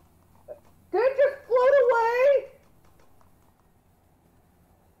it just float away?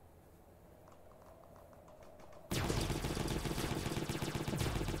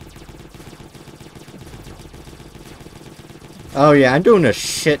 Oh yeah, I'm doing a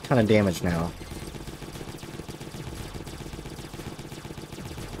shit ton of damage now.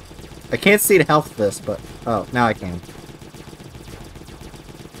 I can't see the health of this, but... Oh, now I can. I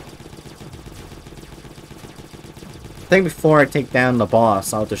think before I take down the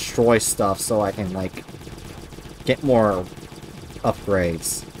boss, I'll destroy stuff so I can, like, get more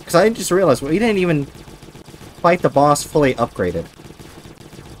upgrades. Because I just realized we didn't even fight the boss fully upgraded.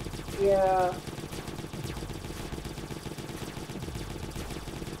 Yeah.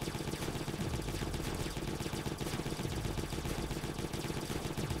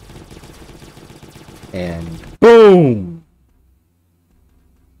 And boom!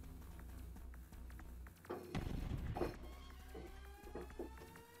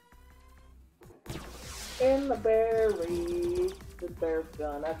 In the berries, the bear's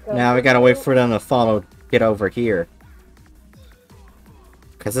gonna come. Now we gotta wait for them to follow, get over here.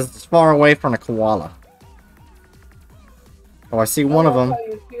 Because it's far away from the koala. Oh, I see one of them. How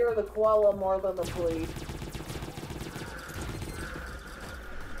you fear the koala more than the flea.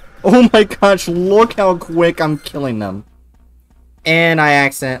 Oh my gosh, look how quick I'm killing them. And I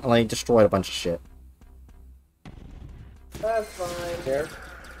accidentally destroyed a bunch of shit. That's fine. There.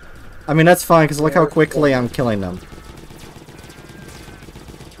 I mean, that's fine, because look how quickly I'm killing them.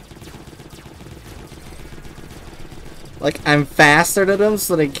 Like, I'm faster than them,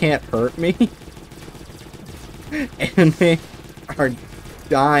 so they can't hurt me. And they are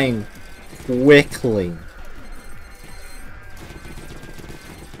dying quickly.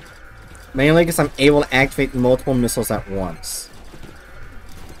 Mainly because I'm able to activate multiple missiles at once.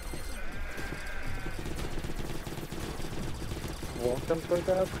 Welcome to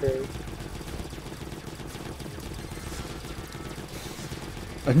the upgrade.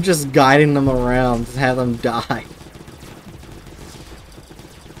 I'm just guiding them around to have them die.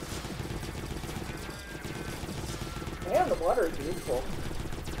 Man, the water is useful.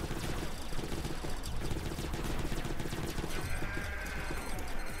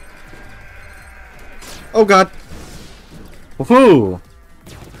 Oh god. Woohoo!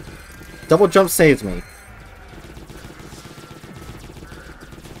 Double jump saves me.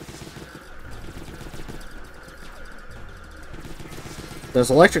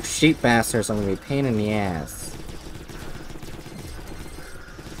 Those electric sheep bastards are gonna be a pain in the ass.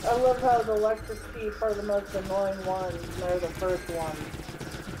 I love how the electric sheep are the most annoying ones, and they're the first ones.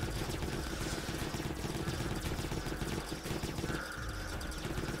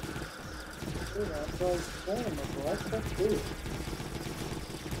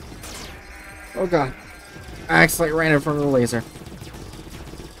 Oh god. I accidentally ran in front of the laser.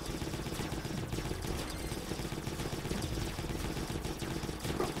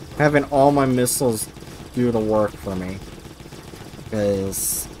 Having all my missiles do the work for me.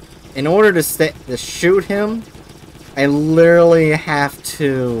 Because in order to shoot him, I literally have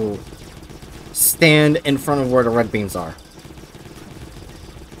to stand in front of where the red beams are.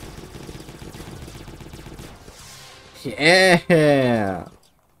 Yeah!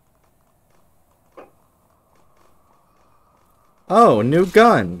 Oh, new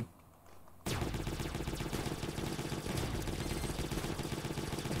gun!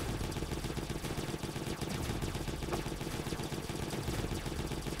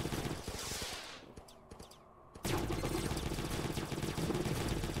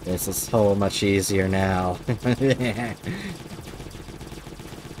 This is so much easier now.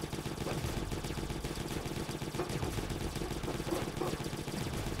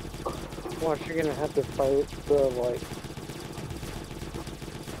 Watch, you're gonna have to fight the, like,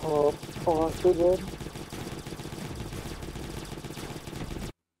 boss again.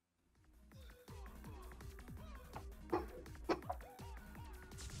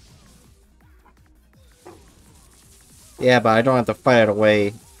 Yeah, but I don't have to fight it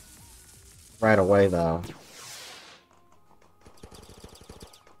away right away, though.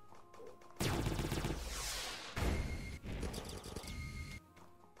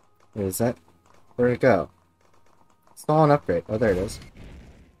 Is that... Where'd it go? Install an upgrade. Oh, there it is.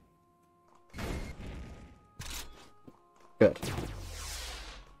 Good.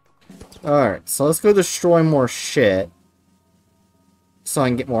 Alright, so let's go destroy more shit. So I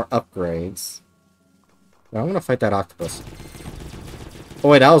can get more upgrades. Now I'm gonna fight that octopus. Oh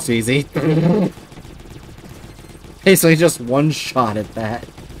wait, that was easy. Basically just one shot at that.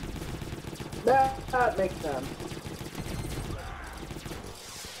 That makes sense.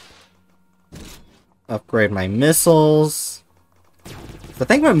 Upgrade my missiles. I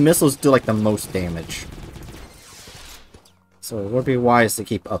think my missiles do like the most damage. So it would be wise to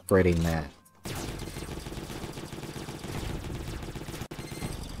keep upgrading that.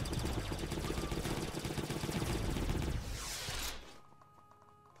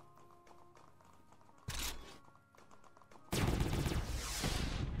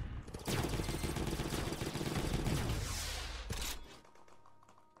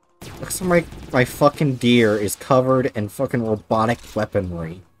 Looks like my fucking deer is covered in fucking robotic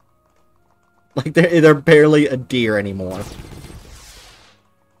weaponry. Like they're barely a deer anymore.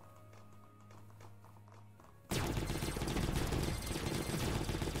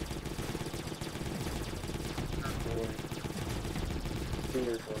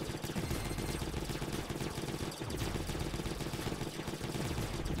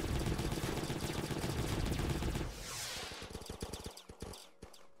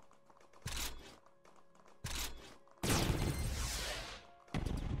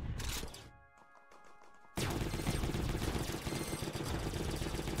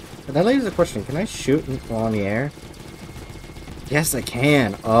 That leaves a question, can I shoot while in the air? Yes, I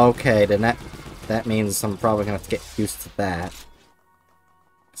can. Okay, then that means I'm probably gonna have to get used to that.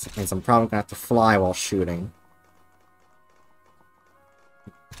 So it means I'm probably gonna have to fly while shooting.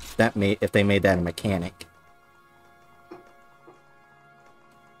 If they made that a mechanic.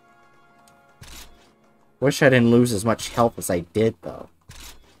 Wish I didn't lose as much health as I did, though.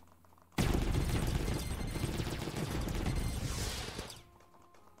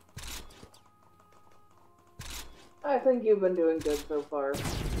 I think you've been doing good so far.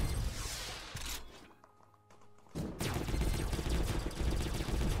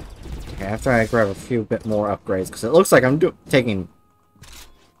 Okay, after I grab a few bit more upgrades, because it looks like I'm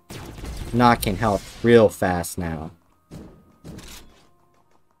knocking health real fast now.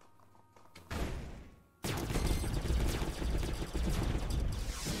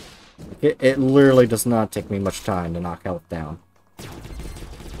 It literally does not take me much time to knock health down.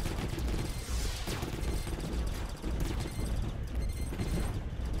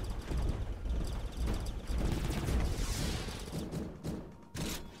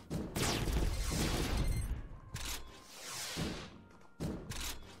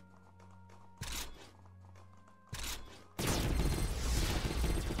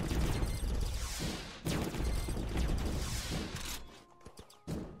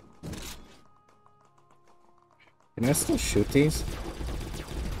 Can I still shoot these?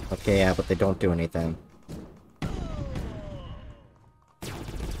 Okay, yeah, but they don't do anything.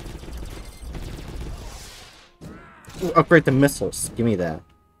 Ooh, upgrade the missiles. Give me that.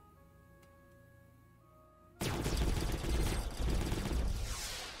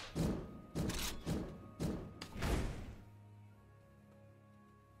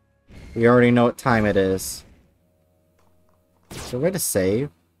 We already know what time it is. Is there a way to save?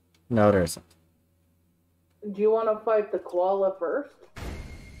 No, there isn't. Do you want to fight the koala first?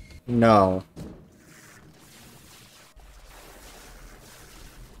 No.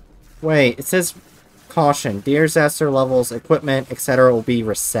 Wait, it says caution. Disaster levels, equipment, etc. will be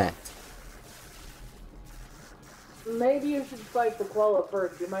reset. Maybe you should fight the koala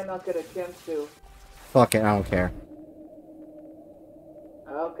first. You might not get a chance to. Fuck it, I don't care.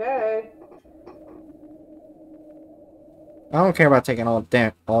 Okay. I don't care about taking all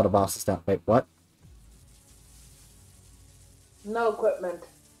the bosses down. Wait, what? No equipment,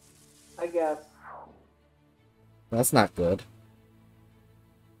 I guess. That's not good.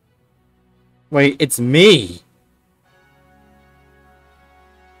 Wait, it's me!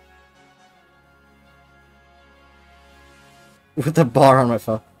 With a bar on my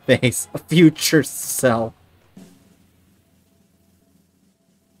face. A future self.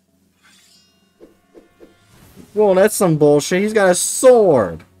 Whoa, that's some bullshit. He's got a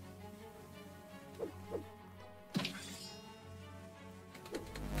sword.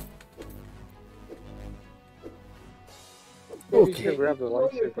 Maybe you Okay. should grab the Your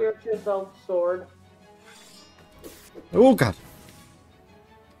lightsaber. yourself sword. Oh god.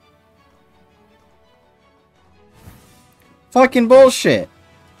 Fucking bullshit.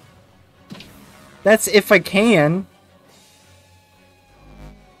 That's if I can.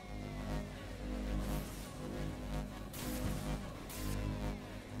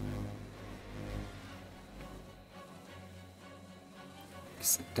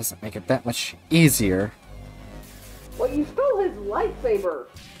 It doesn't make it that much easier. Well, you stole his lightsaber.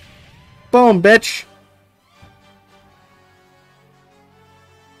 Boom, bitch.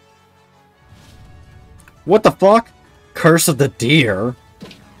 What the fuck? Curse of the Deer?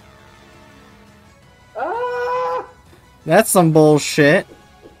 Ah! That's some bullshit.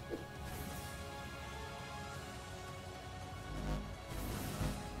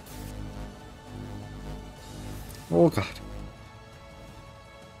 Oh god.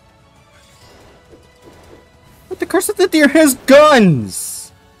 What, the Curse of the Deer has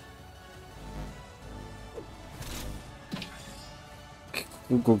guns!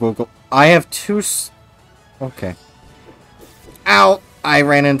 Go. I have two okay. Ow! I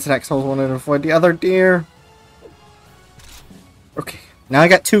ran into that because I was wanting to avoid the other deer. Okay. Now I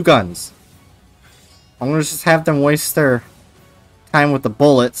got two guns. I'm gonna just have them waste their time with the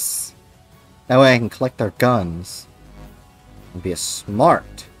bullets. That way I can collect their guns. And be a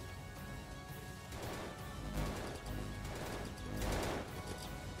smart.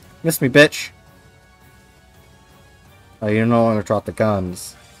 Miss me, bitch. Oh, you no longer drop the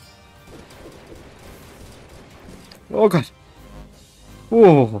guns. Oh god.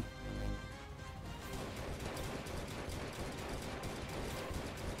 Whoa.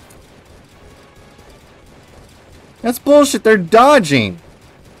 That's bullshit. They're dodging.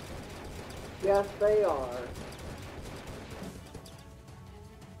 Yes, they are.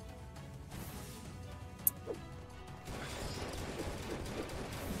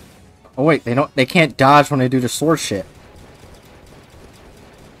 Oh wait, they can't dodge when they do the sword shit.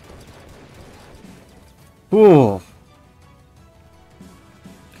 Ooh.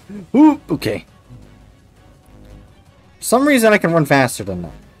 Ooh, okay. For some reason I can run faster than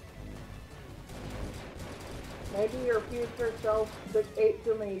that. Maybe your future self ate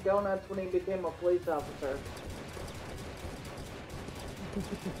too many donuts when he became a police officer.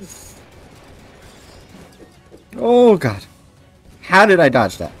 Oh god. How did I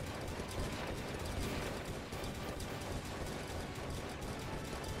dodge that?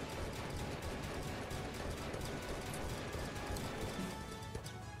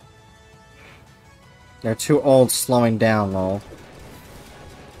 They're too old slowing down, lol.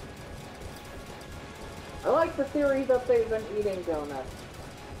 I like the theory that they've been eating donuts.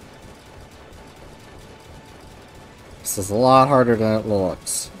 This is a lot harder than it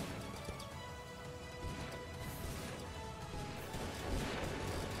looks.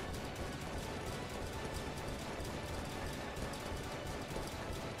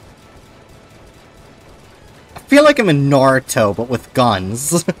 I feel like I'm in Naruto, but with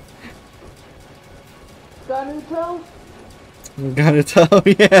guns. Ganuto?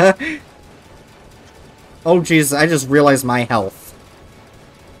 Ganuto, yeah. Oh Jesus, I just realized my health.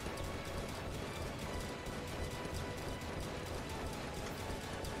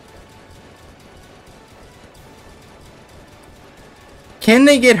 Can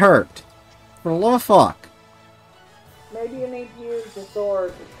they get hurt? For the love of fuck. Maybe you need to use the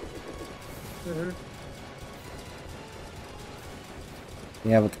sword.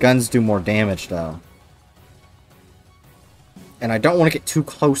 Yeah, but the guns do more damage, though. And I don't want to get too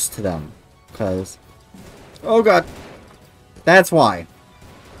close to them, because... Oh god. That's why.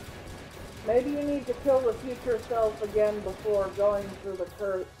 Maybe you need to kill the future self again before going through the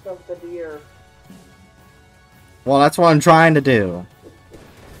curse of the deer. Well, that's what I'm trying to do.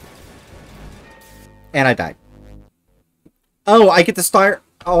 And I died. Oh, I get to start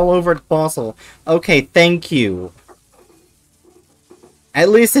all over the fossil. Okay, thank you. At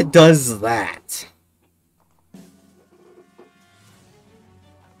least it does that.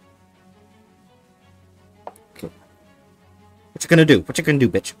 What you gonna do? What you gonna do,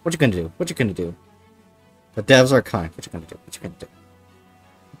 bitch? What you gonna do? What you gonna do? The devs are kind. What you gonna do? What you gonna do?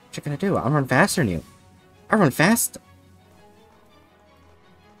 What you gonna do? I'll run faster than you. I run fast.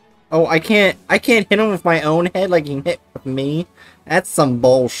 Oh, I can't hit him with my own head like he can hit with me. That's some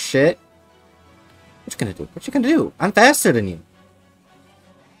bullshit. What you gonna do? What you gonna do? I'm faster than you.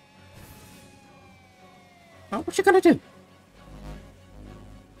 Oh, what you gonna do?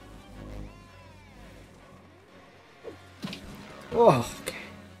 Oh, okay.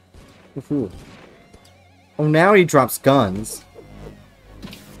 Ooh. Oh, now he drops guns.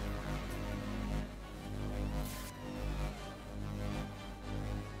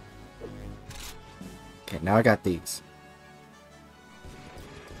 Okay, now I got these.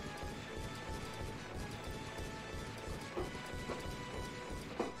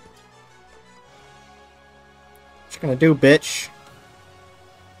 What you gonna do, bitch?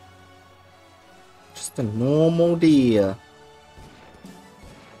 Just a normal deer.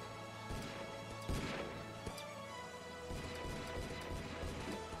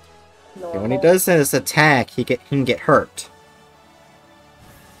 Okay, when he does this attack, he can get hurt.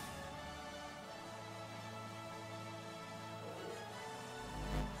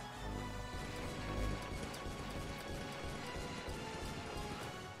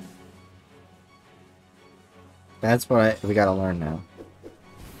 That's what we gotta learn now.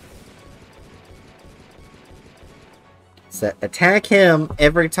 So attack him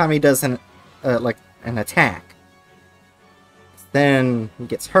every time he does an attack. Then he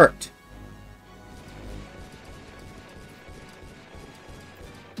gets hurt.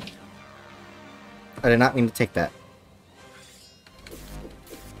 I did not mean to take that.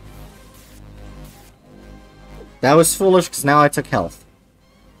 That was foolish because now I took health.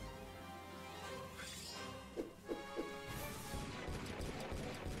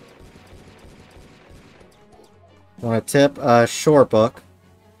 Want to tip a short book.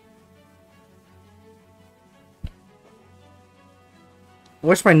 I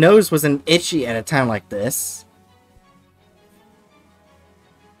wish my nose wasn't itchy at a time like this.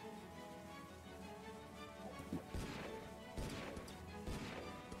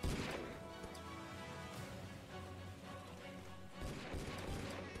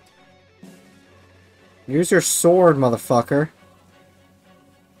 Use your sword, motherfucker.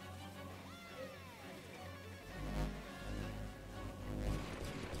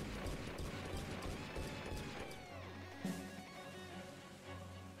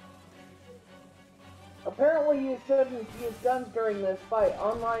 Apparently you shouldn't use guns during this fight.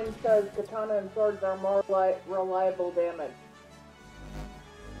 Online says katana and swords are more reliable damage.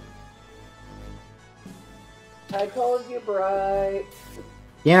 I told you, Bright.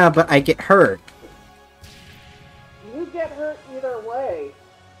 Yeah, but I get hurt. You get hurt either way.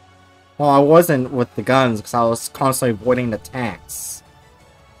 Well, I wasn't with the guns because I was constantly avoiding attacks.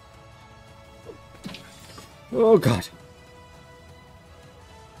 Oh god.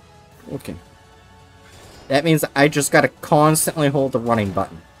 Okay. That means I just gotta constantly hold the running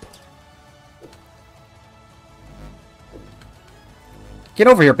button. Get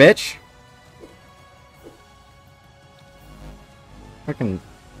over here, bitch! Fucking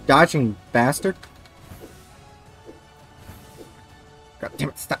dodging bastard. God damn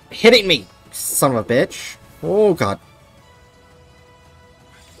it, stop hitting me, son of a bitch. Oh god.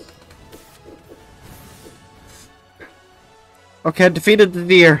 Okay, I defeated the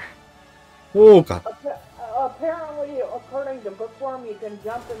deer. Oh god. Apparently, according to bookworm, you can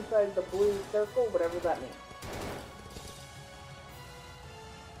jump inside the blue circle, whatever that means.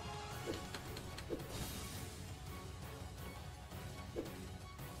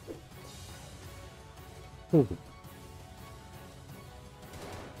 Ooh.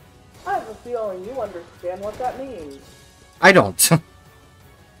 I have a feeling you understand what that means. I don't.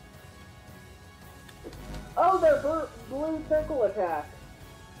 Oh, they're blue circle attack.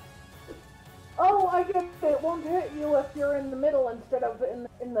 Oh, I get it. It won't hit you if you're in the middle instead of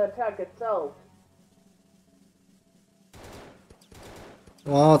in the attack itself.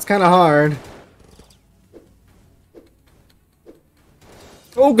 Well, it's kind of hard.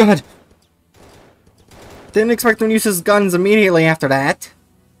 Oh god! Didn't expect him to use his guns immediately after that.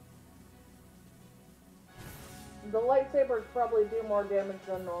 The lightsabers probably do more damage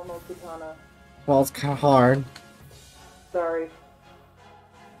than normal katana. Well, it's kind of hard. Sorry.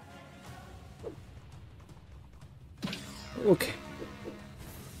 Okay.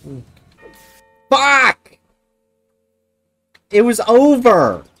 Fuck! It was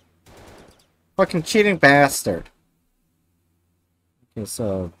over! Fucking cheating bastard. Okay,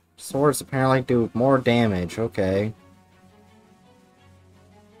 so swords apparently do more damage, okay.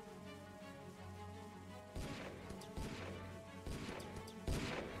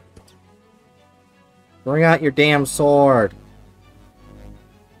 Bring out your damn sword.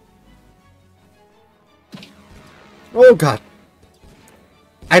 Oh god.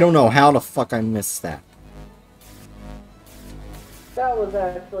 I don't know how the fuck I missed that. That was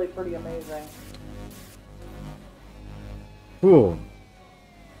actually pretty amazing. Ooh.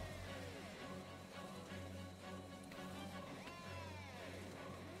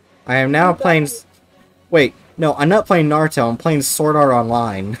 I am now playing... Wait, no, I'm not playing Naruto, I'm playing Sword Art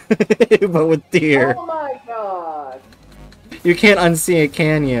Online. But with deer. Oh my god! You can't unsee it,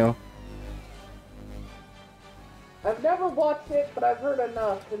 can you? I've never watched it, but I've heard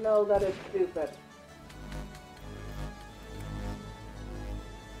enough to know that it's stupid.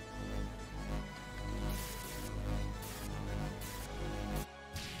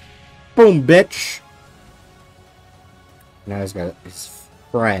 Boom, bitch! Now he's got his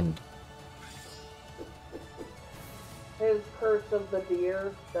friend. His curse of the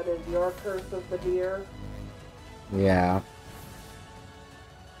deer, that is your curse of the deer. Yeah.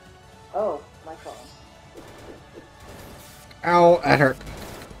 Oh, my phone. Ow, that hurt.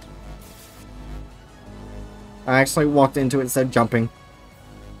 I actually walked into it instead of jumping.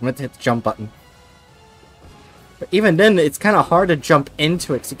 I meant to hit the jump button. But even then, it's kind of hard to jump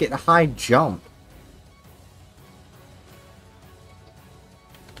into it to get a high jump.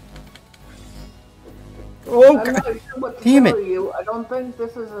 Oh, I'm God. not sure what to Damn tell it. you. I don't think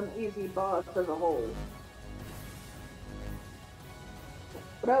this is an easy boss as a whole.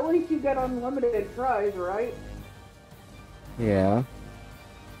 But at least you get unlimited tries, right? Yeah.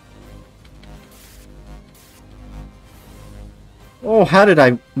 Oh, how did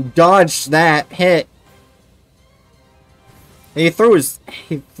I dodge that hit? He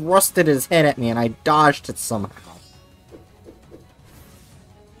thrusted his head at me and I dodged it somehow.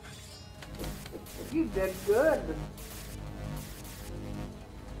 You did good.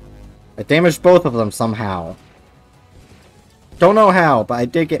 I damaged both of them somehow. Don't know how, but I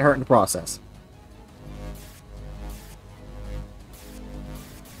did get hurt in the process.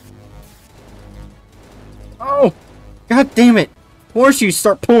 Oh! God damn it! Of course you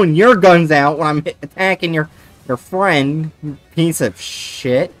start pulling your guns out when I'm attacking your friend, you piece of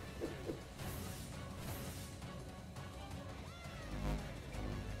shit.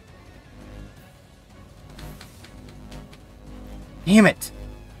 Damn it!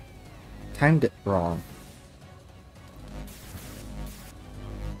 Timed it wrong.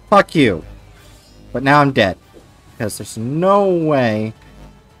 Fuck you. But now I'm dead. Because there's no way...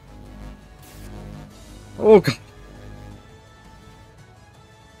 Oh god.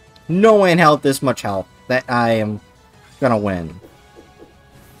 No way in hell with this much health that I am gonna win.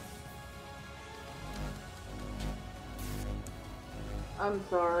 I'm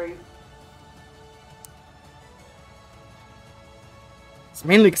sorry. It's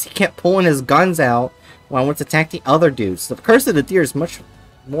mainly because he kept pulling his guns out when I went to attack the other dudes. The Curse of the Deer is much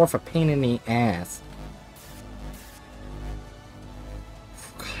more of a pain in the ass. Oh,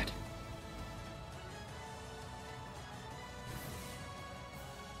 God.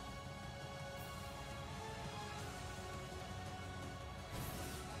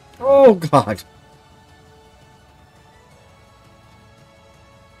 Oh, God.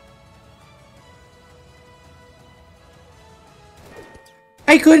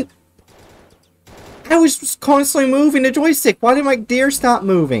 I couldn't... I was just constantly moving the joystick. Why did my deer stop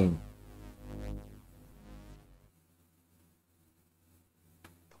moving?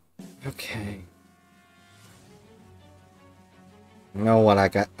 Okay. I know what I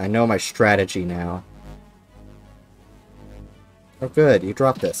got. I know my strategy now. Oh good, you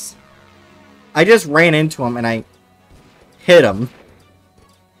dropped this. I just ran into him and I hit him.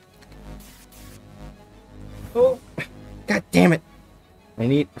 Oh, god damn it.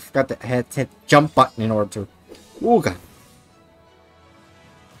 I forgot that I had to hit the jump button in order to... Oh god.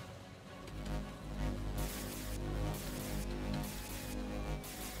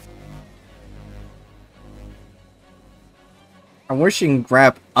 I wish you can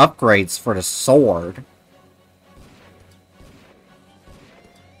grab upgrades for the sword.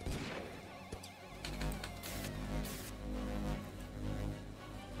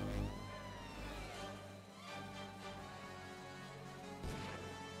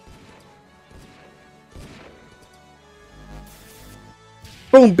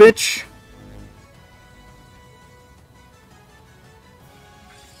 Boom, bitch!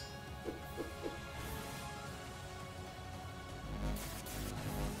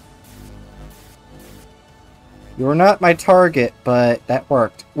 You were not my target, but that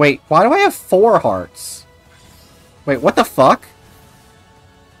worked. Wait, why do I have 4 hearts? Wait, what the fuck?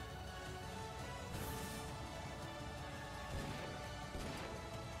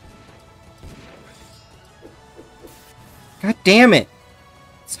 God damn it!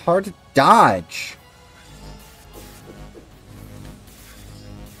 It's hard to dodge.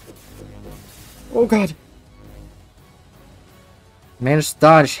 Oh god. Managed to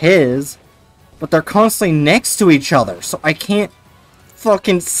dodge his, but they're constantly next to each other, so I can't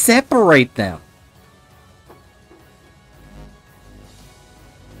fucking separate them.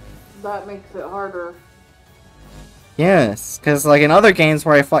 That makes it harder. Yes, because like in other games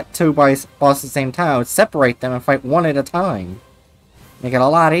where I fight two bosses at the same time, I would separate them and fight one at a time. Make it a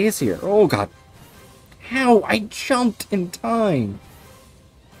lot easier. Oh god. How? I jumped in time.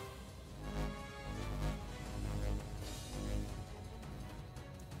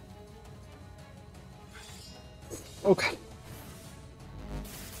 Oh god.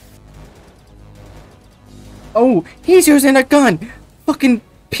 Oh, he's using a gun! Fucking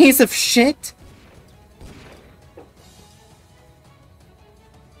piece of shit!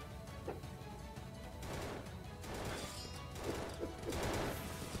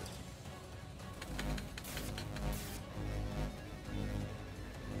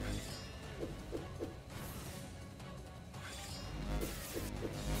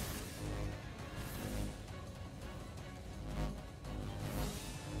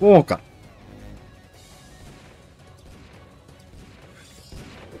 Oh god.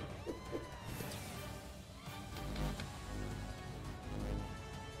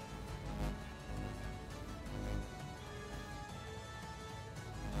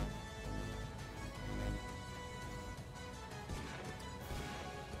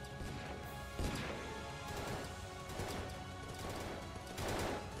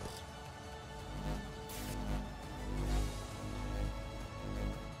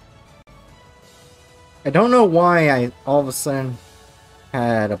 I don't know why I all of a sudden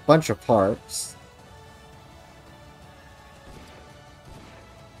had a bunch of parts.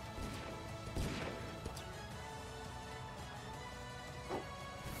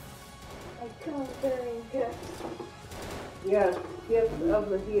 I come bearing gifts. Yes, gift of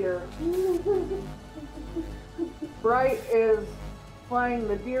the heater. Bright is playing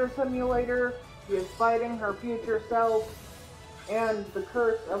the deer simulator. She is fighting her future self and the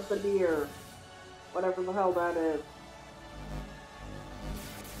curse of the deer. Whatever the hell that is.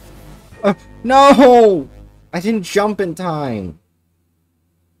 No! I didn't jump in time.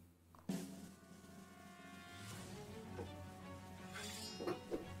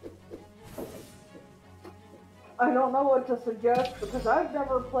 I don't know what to suggest because I've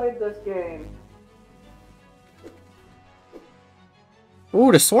never played this game.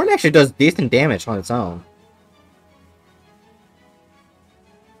 Ooh, the sword actually does decent damage on its own.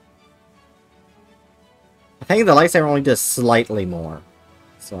 I think the lightsaber only does slightly more.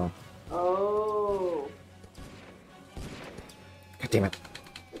 So. Oh. God damn it.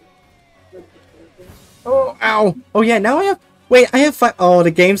 Oh, ow! Oh yeah, now I have... Wait, I have five... Oh,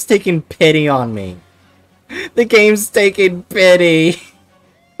 the game's taking pity on me. The game's taking pity.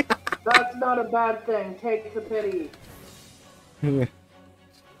 That's not a bad thing. Take the pity.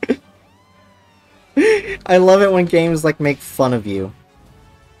 I love it when games, like, make fun of you.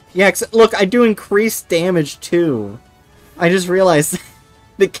 Yeah, look, I do increased damage, too. I just realized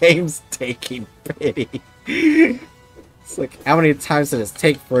the game's taking pity. It's like, how many times did it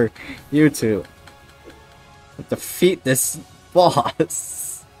take for you to defeat this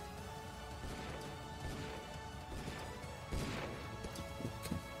boss?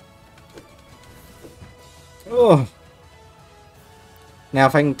 Oh. Now,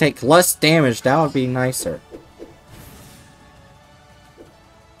 if I can take less damage, that would be nicer.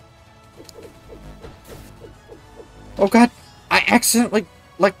 Oh god! I accidentally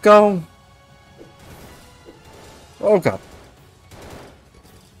let go! Oh god.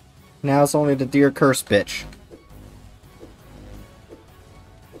 Now it's only the deer curse bitch.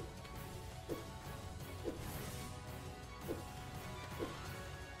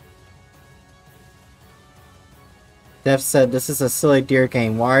 Dev said, this is a silly deer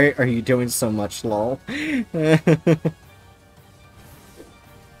game. Why are you doing so much, lol?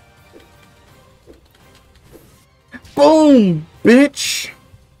 Boom, bitch!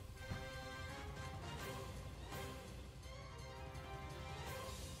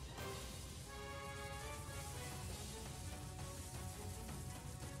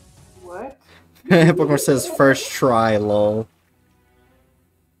 What? Bookmark says first try, lol.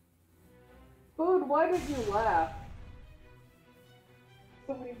 Food, why did you laugh?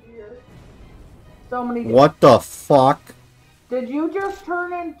 So many deer. So many. What the fuck? Did you just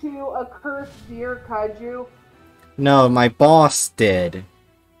turn into a cursed deer kaiju? No, my boss did.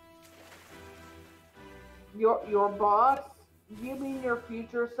 Your boss? You mean your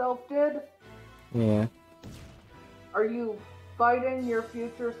future self did? Yeah. Are you fighting your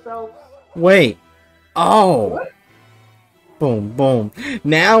future selves? Wait. Oh. What? Boom, boom.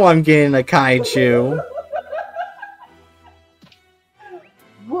 Now I'm getting a kaiju.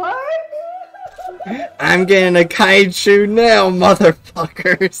 What? I'm getting a kaiju now,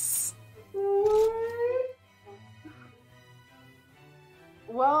 motherfuckers.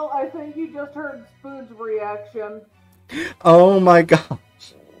 Well, I think you just heard Spoon's reaction. Oh my god.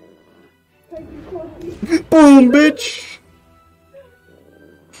 Thank you, Corky. Boom, bitch.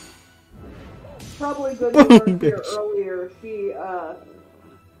 Probably good you weren't here earlier. She,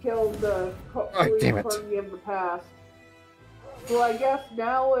 killed the damn it. corgi of the past. Who I guess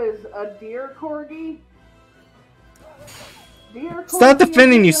now is a deer corgi? Deer Stop corgi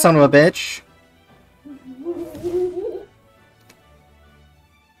defending, you is son of a bitch.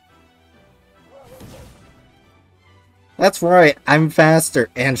 That's right, I'm faster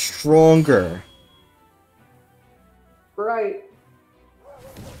and stronger. Right.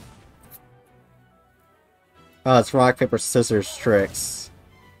 Oh, it's rock, paper, scissors tricks.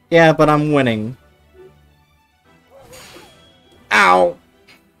 Yeah, but I'm winning. Ow!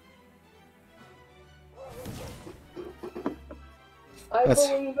 I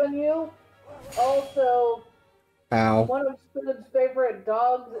believe in you. Also, Ow. one of Spoon's favorite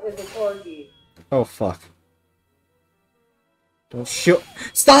dogs is a corgi. Oh, fuck. Don't shoot.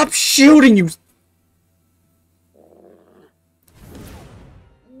 Stop shooting, you.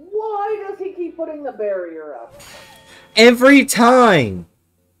 Why does he keep putting the barrier up? Every time!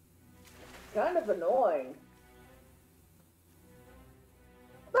 Kind of annoying.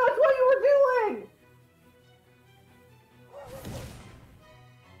 That's what you were doing!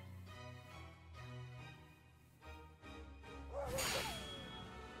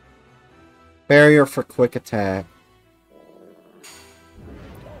 Barrier for quick attack.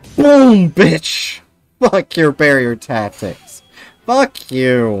 Boom, bitch! Fuck your barrier tactics. Fuck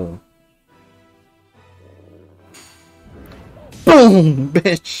you. Boom,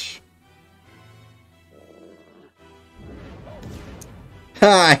 bitch!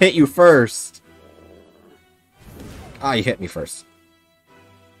 Ha, I hit you first. Ah, you hit me first.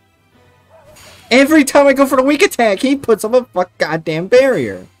 Every time I go for the weak attack, he puts up a fuck goddamn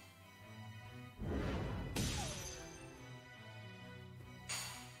barrier.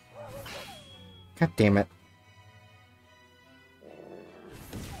 God damn it.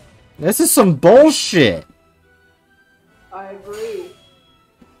 This is some bullshit. I agree.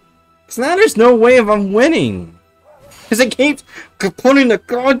 Cause now there's no way of I'm winning. Cause it keeps putting the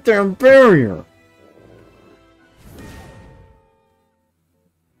goddamn barrier.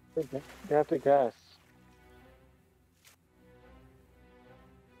 You have to guess.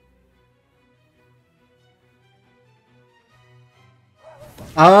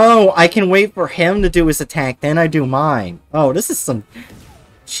 Oh, I can wait for him to do his attack, then I do mine. Oh, this is some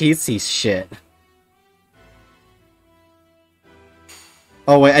cheatsy shit.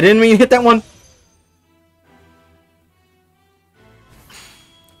 Oh wait, I didn't mean to hit that one.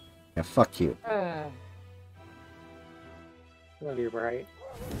 Yeah, fuck you. Well, you're right.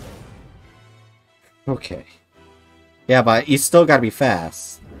 Okay. Yeah, but you still gotta be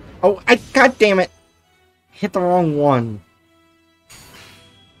fast. Oh, god damn it! Hit the wrong one.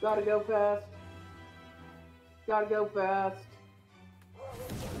 Gotta go fast. Gotta go fast.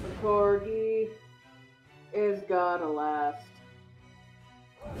 The corgi is gotta last.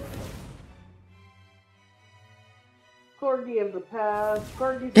 Corgi of the past.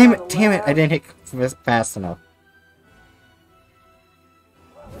 Corgi's Damn gotta it, damn it, I last. didn't hit fast enough.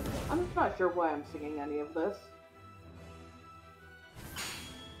 I'm not sure why I'm singing any of this.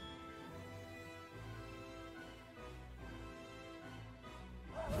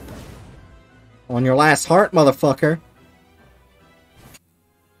 On your last heart, motherfucker.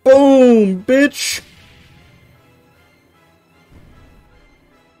 Boom, bitch!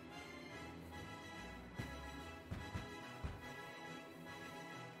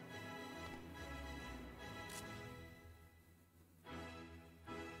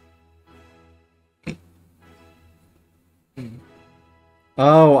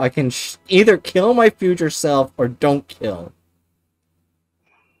 Oh, I can either kill my future self or don't kill.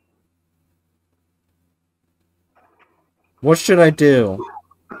 What should I do?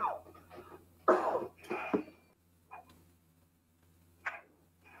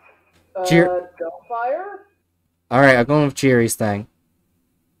 Don't fire? Alright, I'm going with Jerry's thing.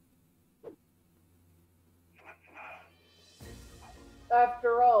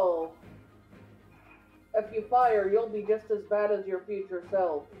 After all, if you fire, you'll be just as bad as your future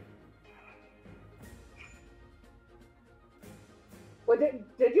self. Wait,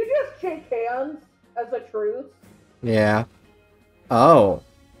 did you just shake hands as a truce? Yeah. Oh.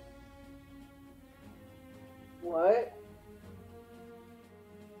 What?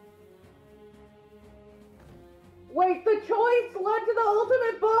 Wait, the choice led to the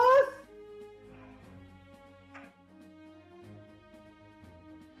ultimate boss?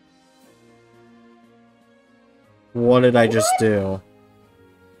 What did I just do?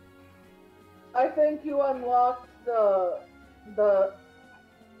 I think you unlocked the...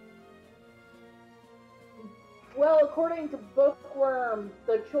 Well, according to Bookworm,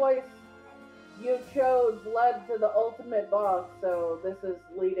 the choice you chose led to the ultimate boss, so this is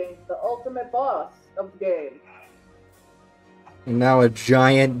leading to the ultimate boss of the game. And now a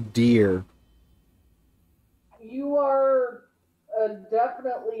giant deer. You are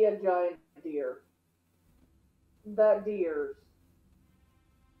definitely a giant deer. That deers.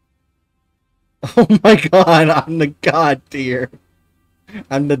 Oh my god, I'm the god deer.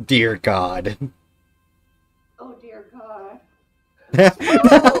 I'm the deer god. Oh dear God.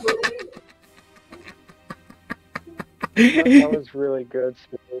 That was really good,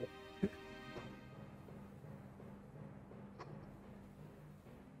 Speed.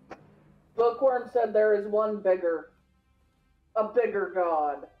 Bookworm said there is one bigger. A bigger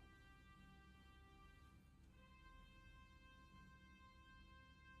god.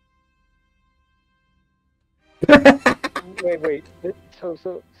 Wait.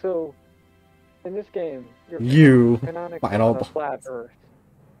 So, in this game, you're You canonically final on a boss. flat Earth.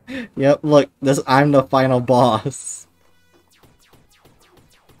 Yep, look, I'm the final boss.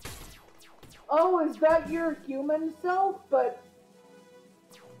 Oh, is that your human self? But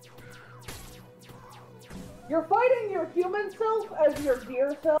you're fighting your human self as your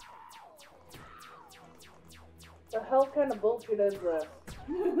deer self? The hell kind of bullshit is this?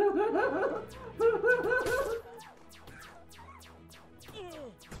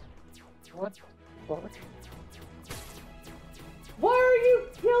 What? What? Why are you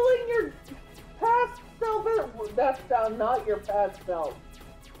killing your past self? That's not your past self.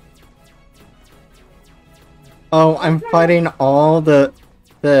 Oh, I'm fighting all the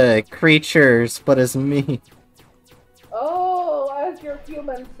creatures, but as me. Oh, as your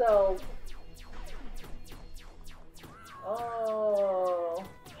human self. Oh.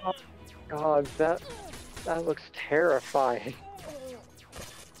 God, that looks terrifying.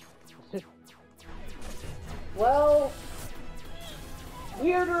 Well,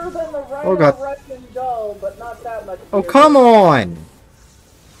 weirder than the Oh, God. Rhino Russian doll, but not that much Oh, weirder. come on!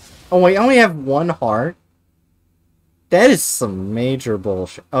 Oh, wait, I only have one heart? That is some major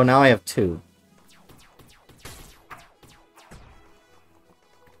bullshit. Oh, now I have two.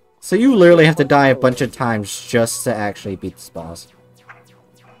 So you literally have to die a bunch of times just to actually beat this boss.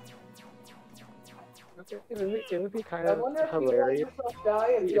 It would be kind I of wonder if you let hilarious yourself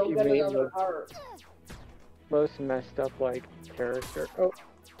die and if you'll you get made another the heart. most messed up like character. Oh,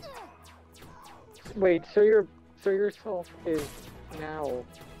 wait. So yourself is now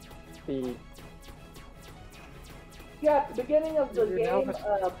the. Yeah, at the beginning of the You're game,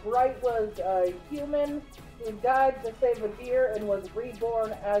 now Bright was a human who died to save a deer and was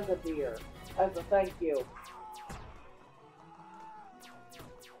reborn as a deer, as a thank you.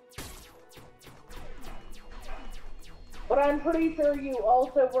 But I'm pretty sure you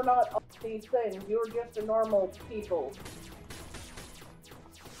also were not all these things. You were just a normal people.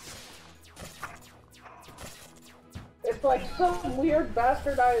 It's like some weird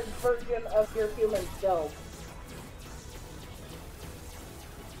bastardized version of your human self.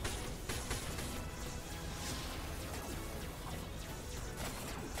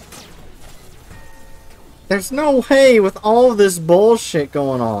 There's no way with all this bullshit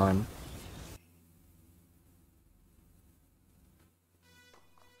going on.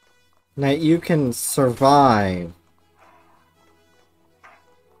 That you can survive.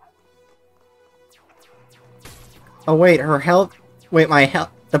 Oh wait, her health... Wait, my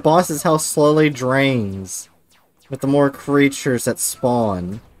health... The boss's health slowly drains with the more creatures that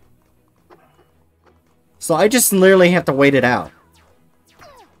spawn. So I just literally have to wait it out.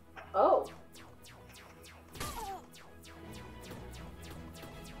 Oh.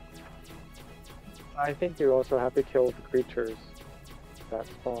 I think you also have to kill the creatures that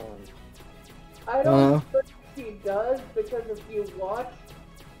spawn. I don't think she does, because if you watch,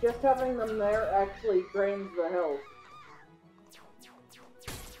 just having them there actually drains the health.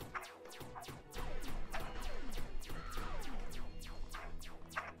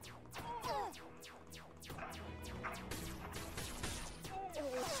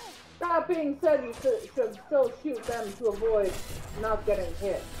 That being said, you should still shoot them to avoid not getting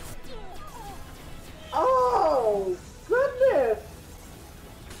hit. Oh, goodness!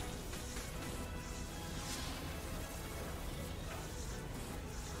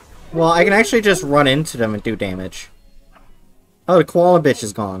 Well, I can actually just run into them and do damage. Oh, the koala bitch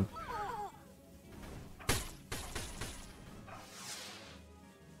is gone.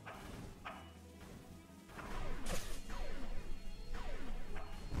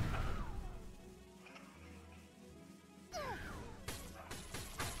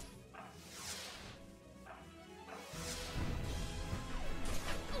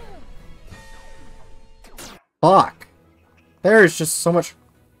 Fuck. There's just so much...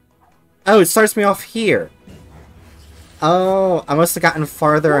 Oh, it starts me off here. Oh, I must have gotten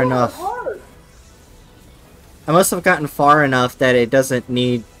farther enough. I must have gotten far enough that it doesn't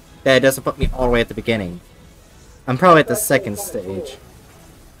need... That it doesn't put me all the way at the beginning. I'm probably at the second stage.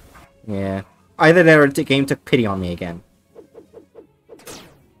 Yeah. Either that or the game took pity on me again.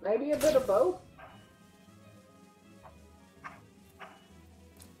 Maybe a bit of both.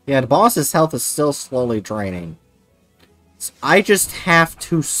 Yeah, the boss's health is still slowly draining. So I just have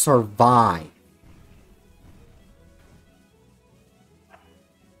to survive.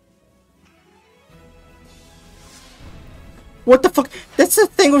 What the fuck? That's the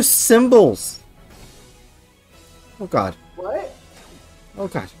thing with symbols! Oh god. What? Oh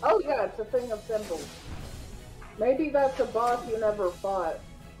god. Oh yeah, it's a thing of symbols. Maybe that's a boss you never fought.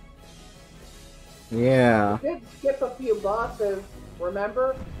 Yeah. You did skip a few bosses,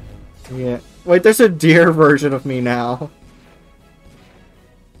 remember? Yeah. Wait, there's a deer version of me now.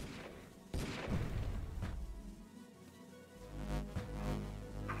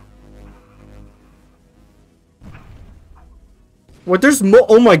 What, there's mo-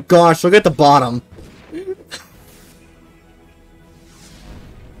 oh my gosh, look at the bottom.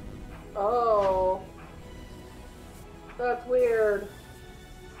 Oh. That's weird.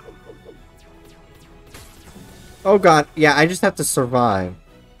 Oh god, yeah, I just have to survive.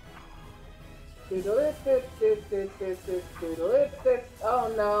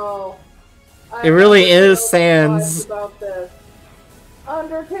 Oh no. It really is Sans. About this.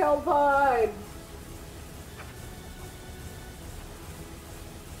 Undertale vibes.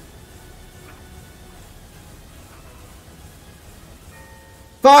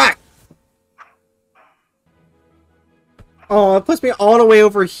 Fuck! Oh, it puts me all the way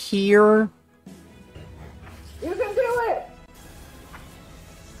over here. You can do it!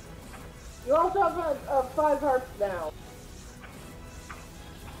 You also have a 5 hearts now.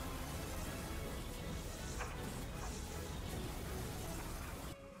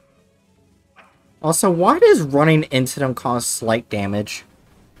 Also, why does running into them cause slight damage?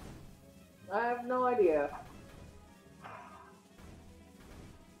 I have no idea.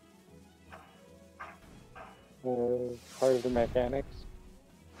 Part of the mechanics.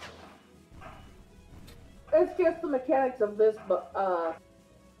 It's just the mechanics of this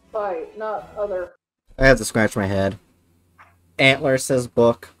fight, not other. I have to scratch my head. Antler says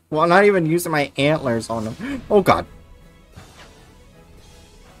book. Well, I'm not even using my antlers on them. Oh god.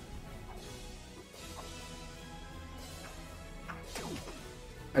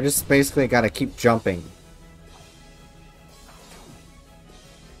 I just basically gotta keep jumping.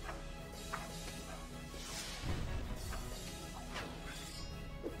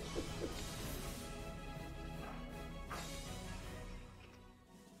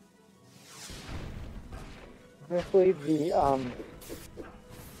 Honestly,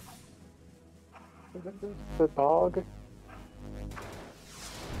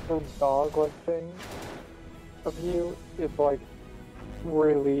 the dog-like thing of you is like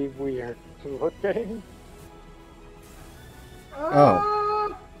really weird looking.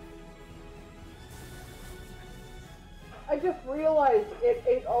 Oh. I just realized it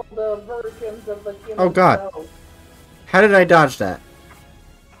ate all the versions of the human. Oh god. cells. How did I dodge that?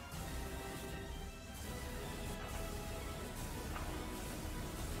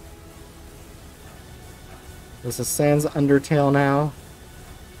 This is Sans Undertale now.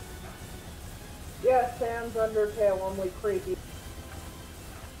 Yes, Sam's Undertale, only creepy.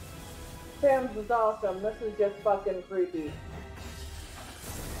 Sam's is awesome. This is just fucking creepy.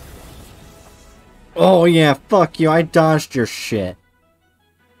 Oh yeah, fuck you, I dodged your shit.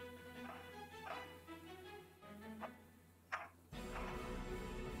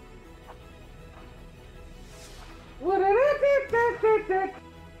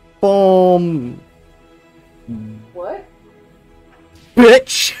 Boom! What?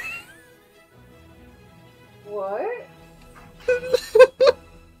 Bitch! What?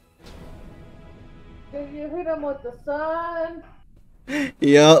 Did you hit him with the sun?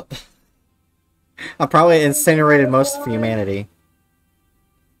 Yup. I probably incinerated most of humanity.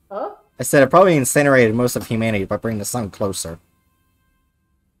 Huh? I said I probably incinerated most of humanity by bringing the sun closer.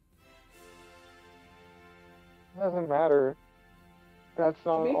 Doesn't matter. That's To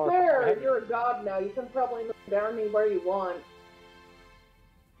not be our fair, flag. you're a god now. You can probably move down anywhere you want.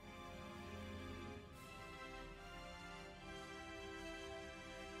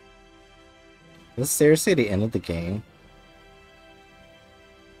 Is this seriously the end of the game?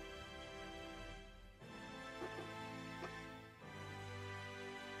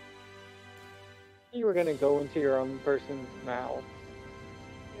 You were gonna go into your own person's mouth.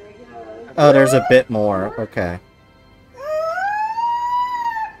 Here he goes. Oh, there's a bit more. Okay.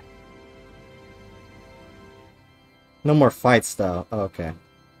 No more fights, though. Okay.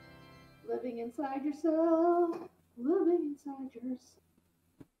 Living inside yourself. Living inside yourself.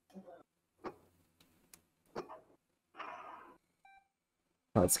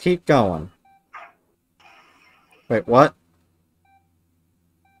 Let's keep going. Wait, what?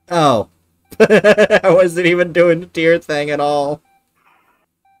 Oh. I wasn't even doing the tier thing at all.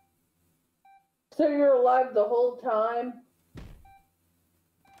 So you're alive the whole time?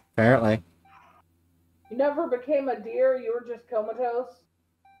 Apparently. You never became a deer, you were just comatose?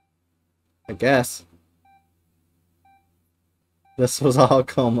 I guess. This was all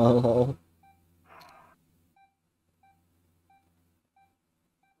coma, lol.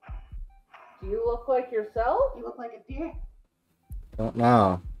 Do you look like yourself? You look like a deer. Don't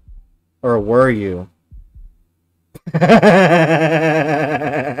know. Or were you? Oh!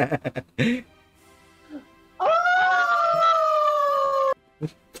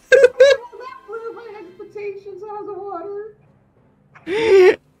 That blew my expectations out of the water.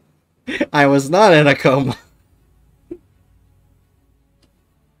 I was not in a coma.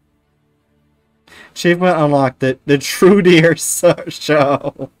 Achievement unlocked. The True Deer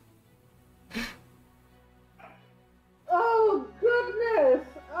Show. Oh, goodness!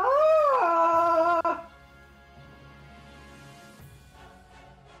 Ah!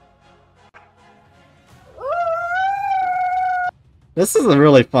 This is a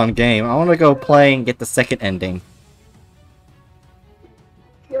really fun game. I want to go play and get the second ending.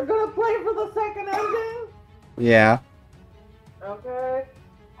 You're gonna play for the second ending? Yeah. Okay.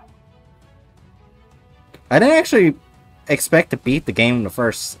 I didn't actually expect to beat the game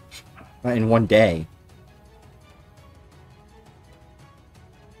in one day.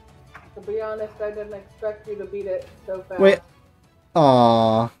 To be honest, I didn't expect you to beat it so fast. Wait.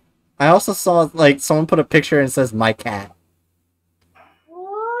 Aww. I also saw, like, someone put a picture and it says, my cat.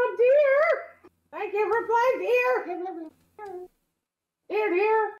 Oh, dear! Thank you for playing, dear! Dear, dear!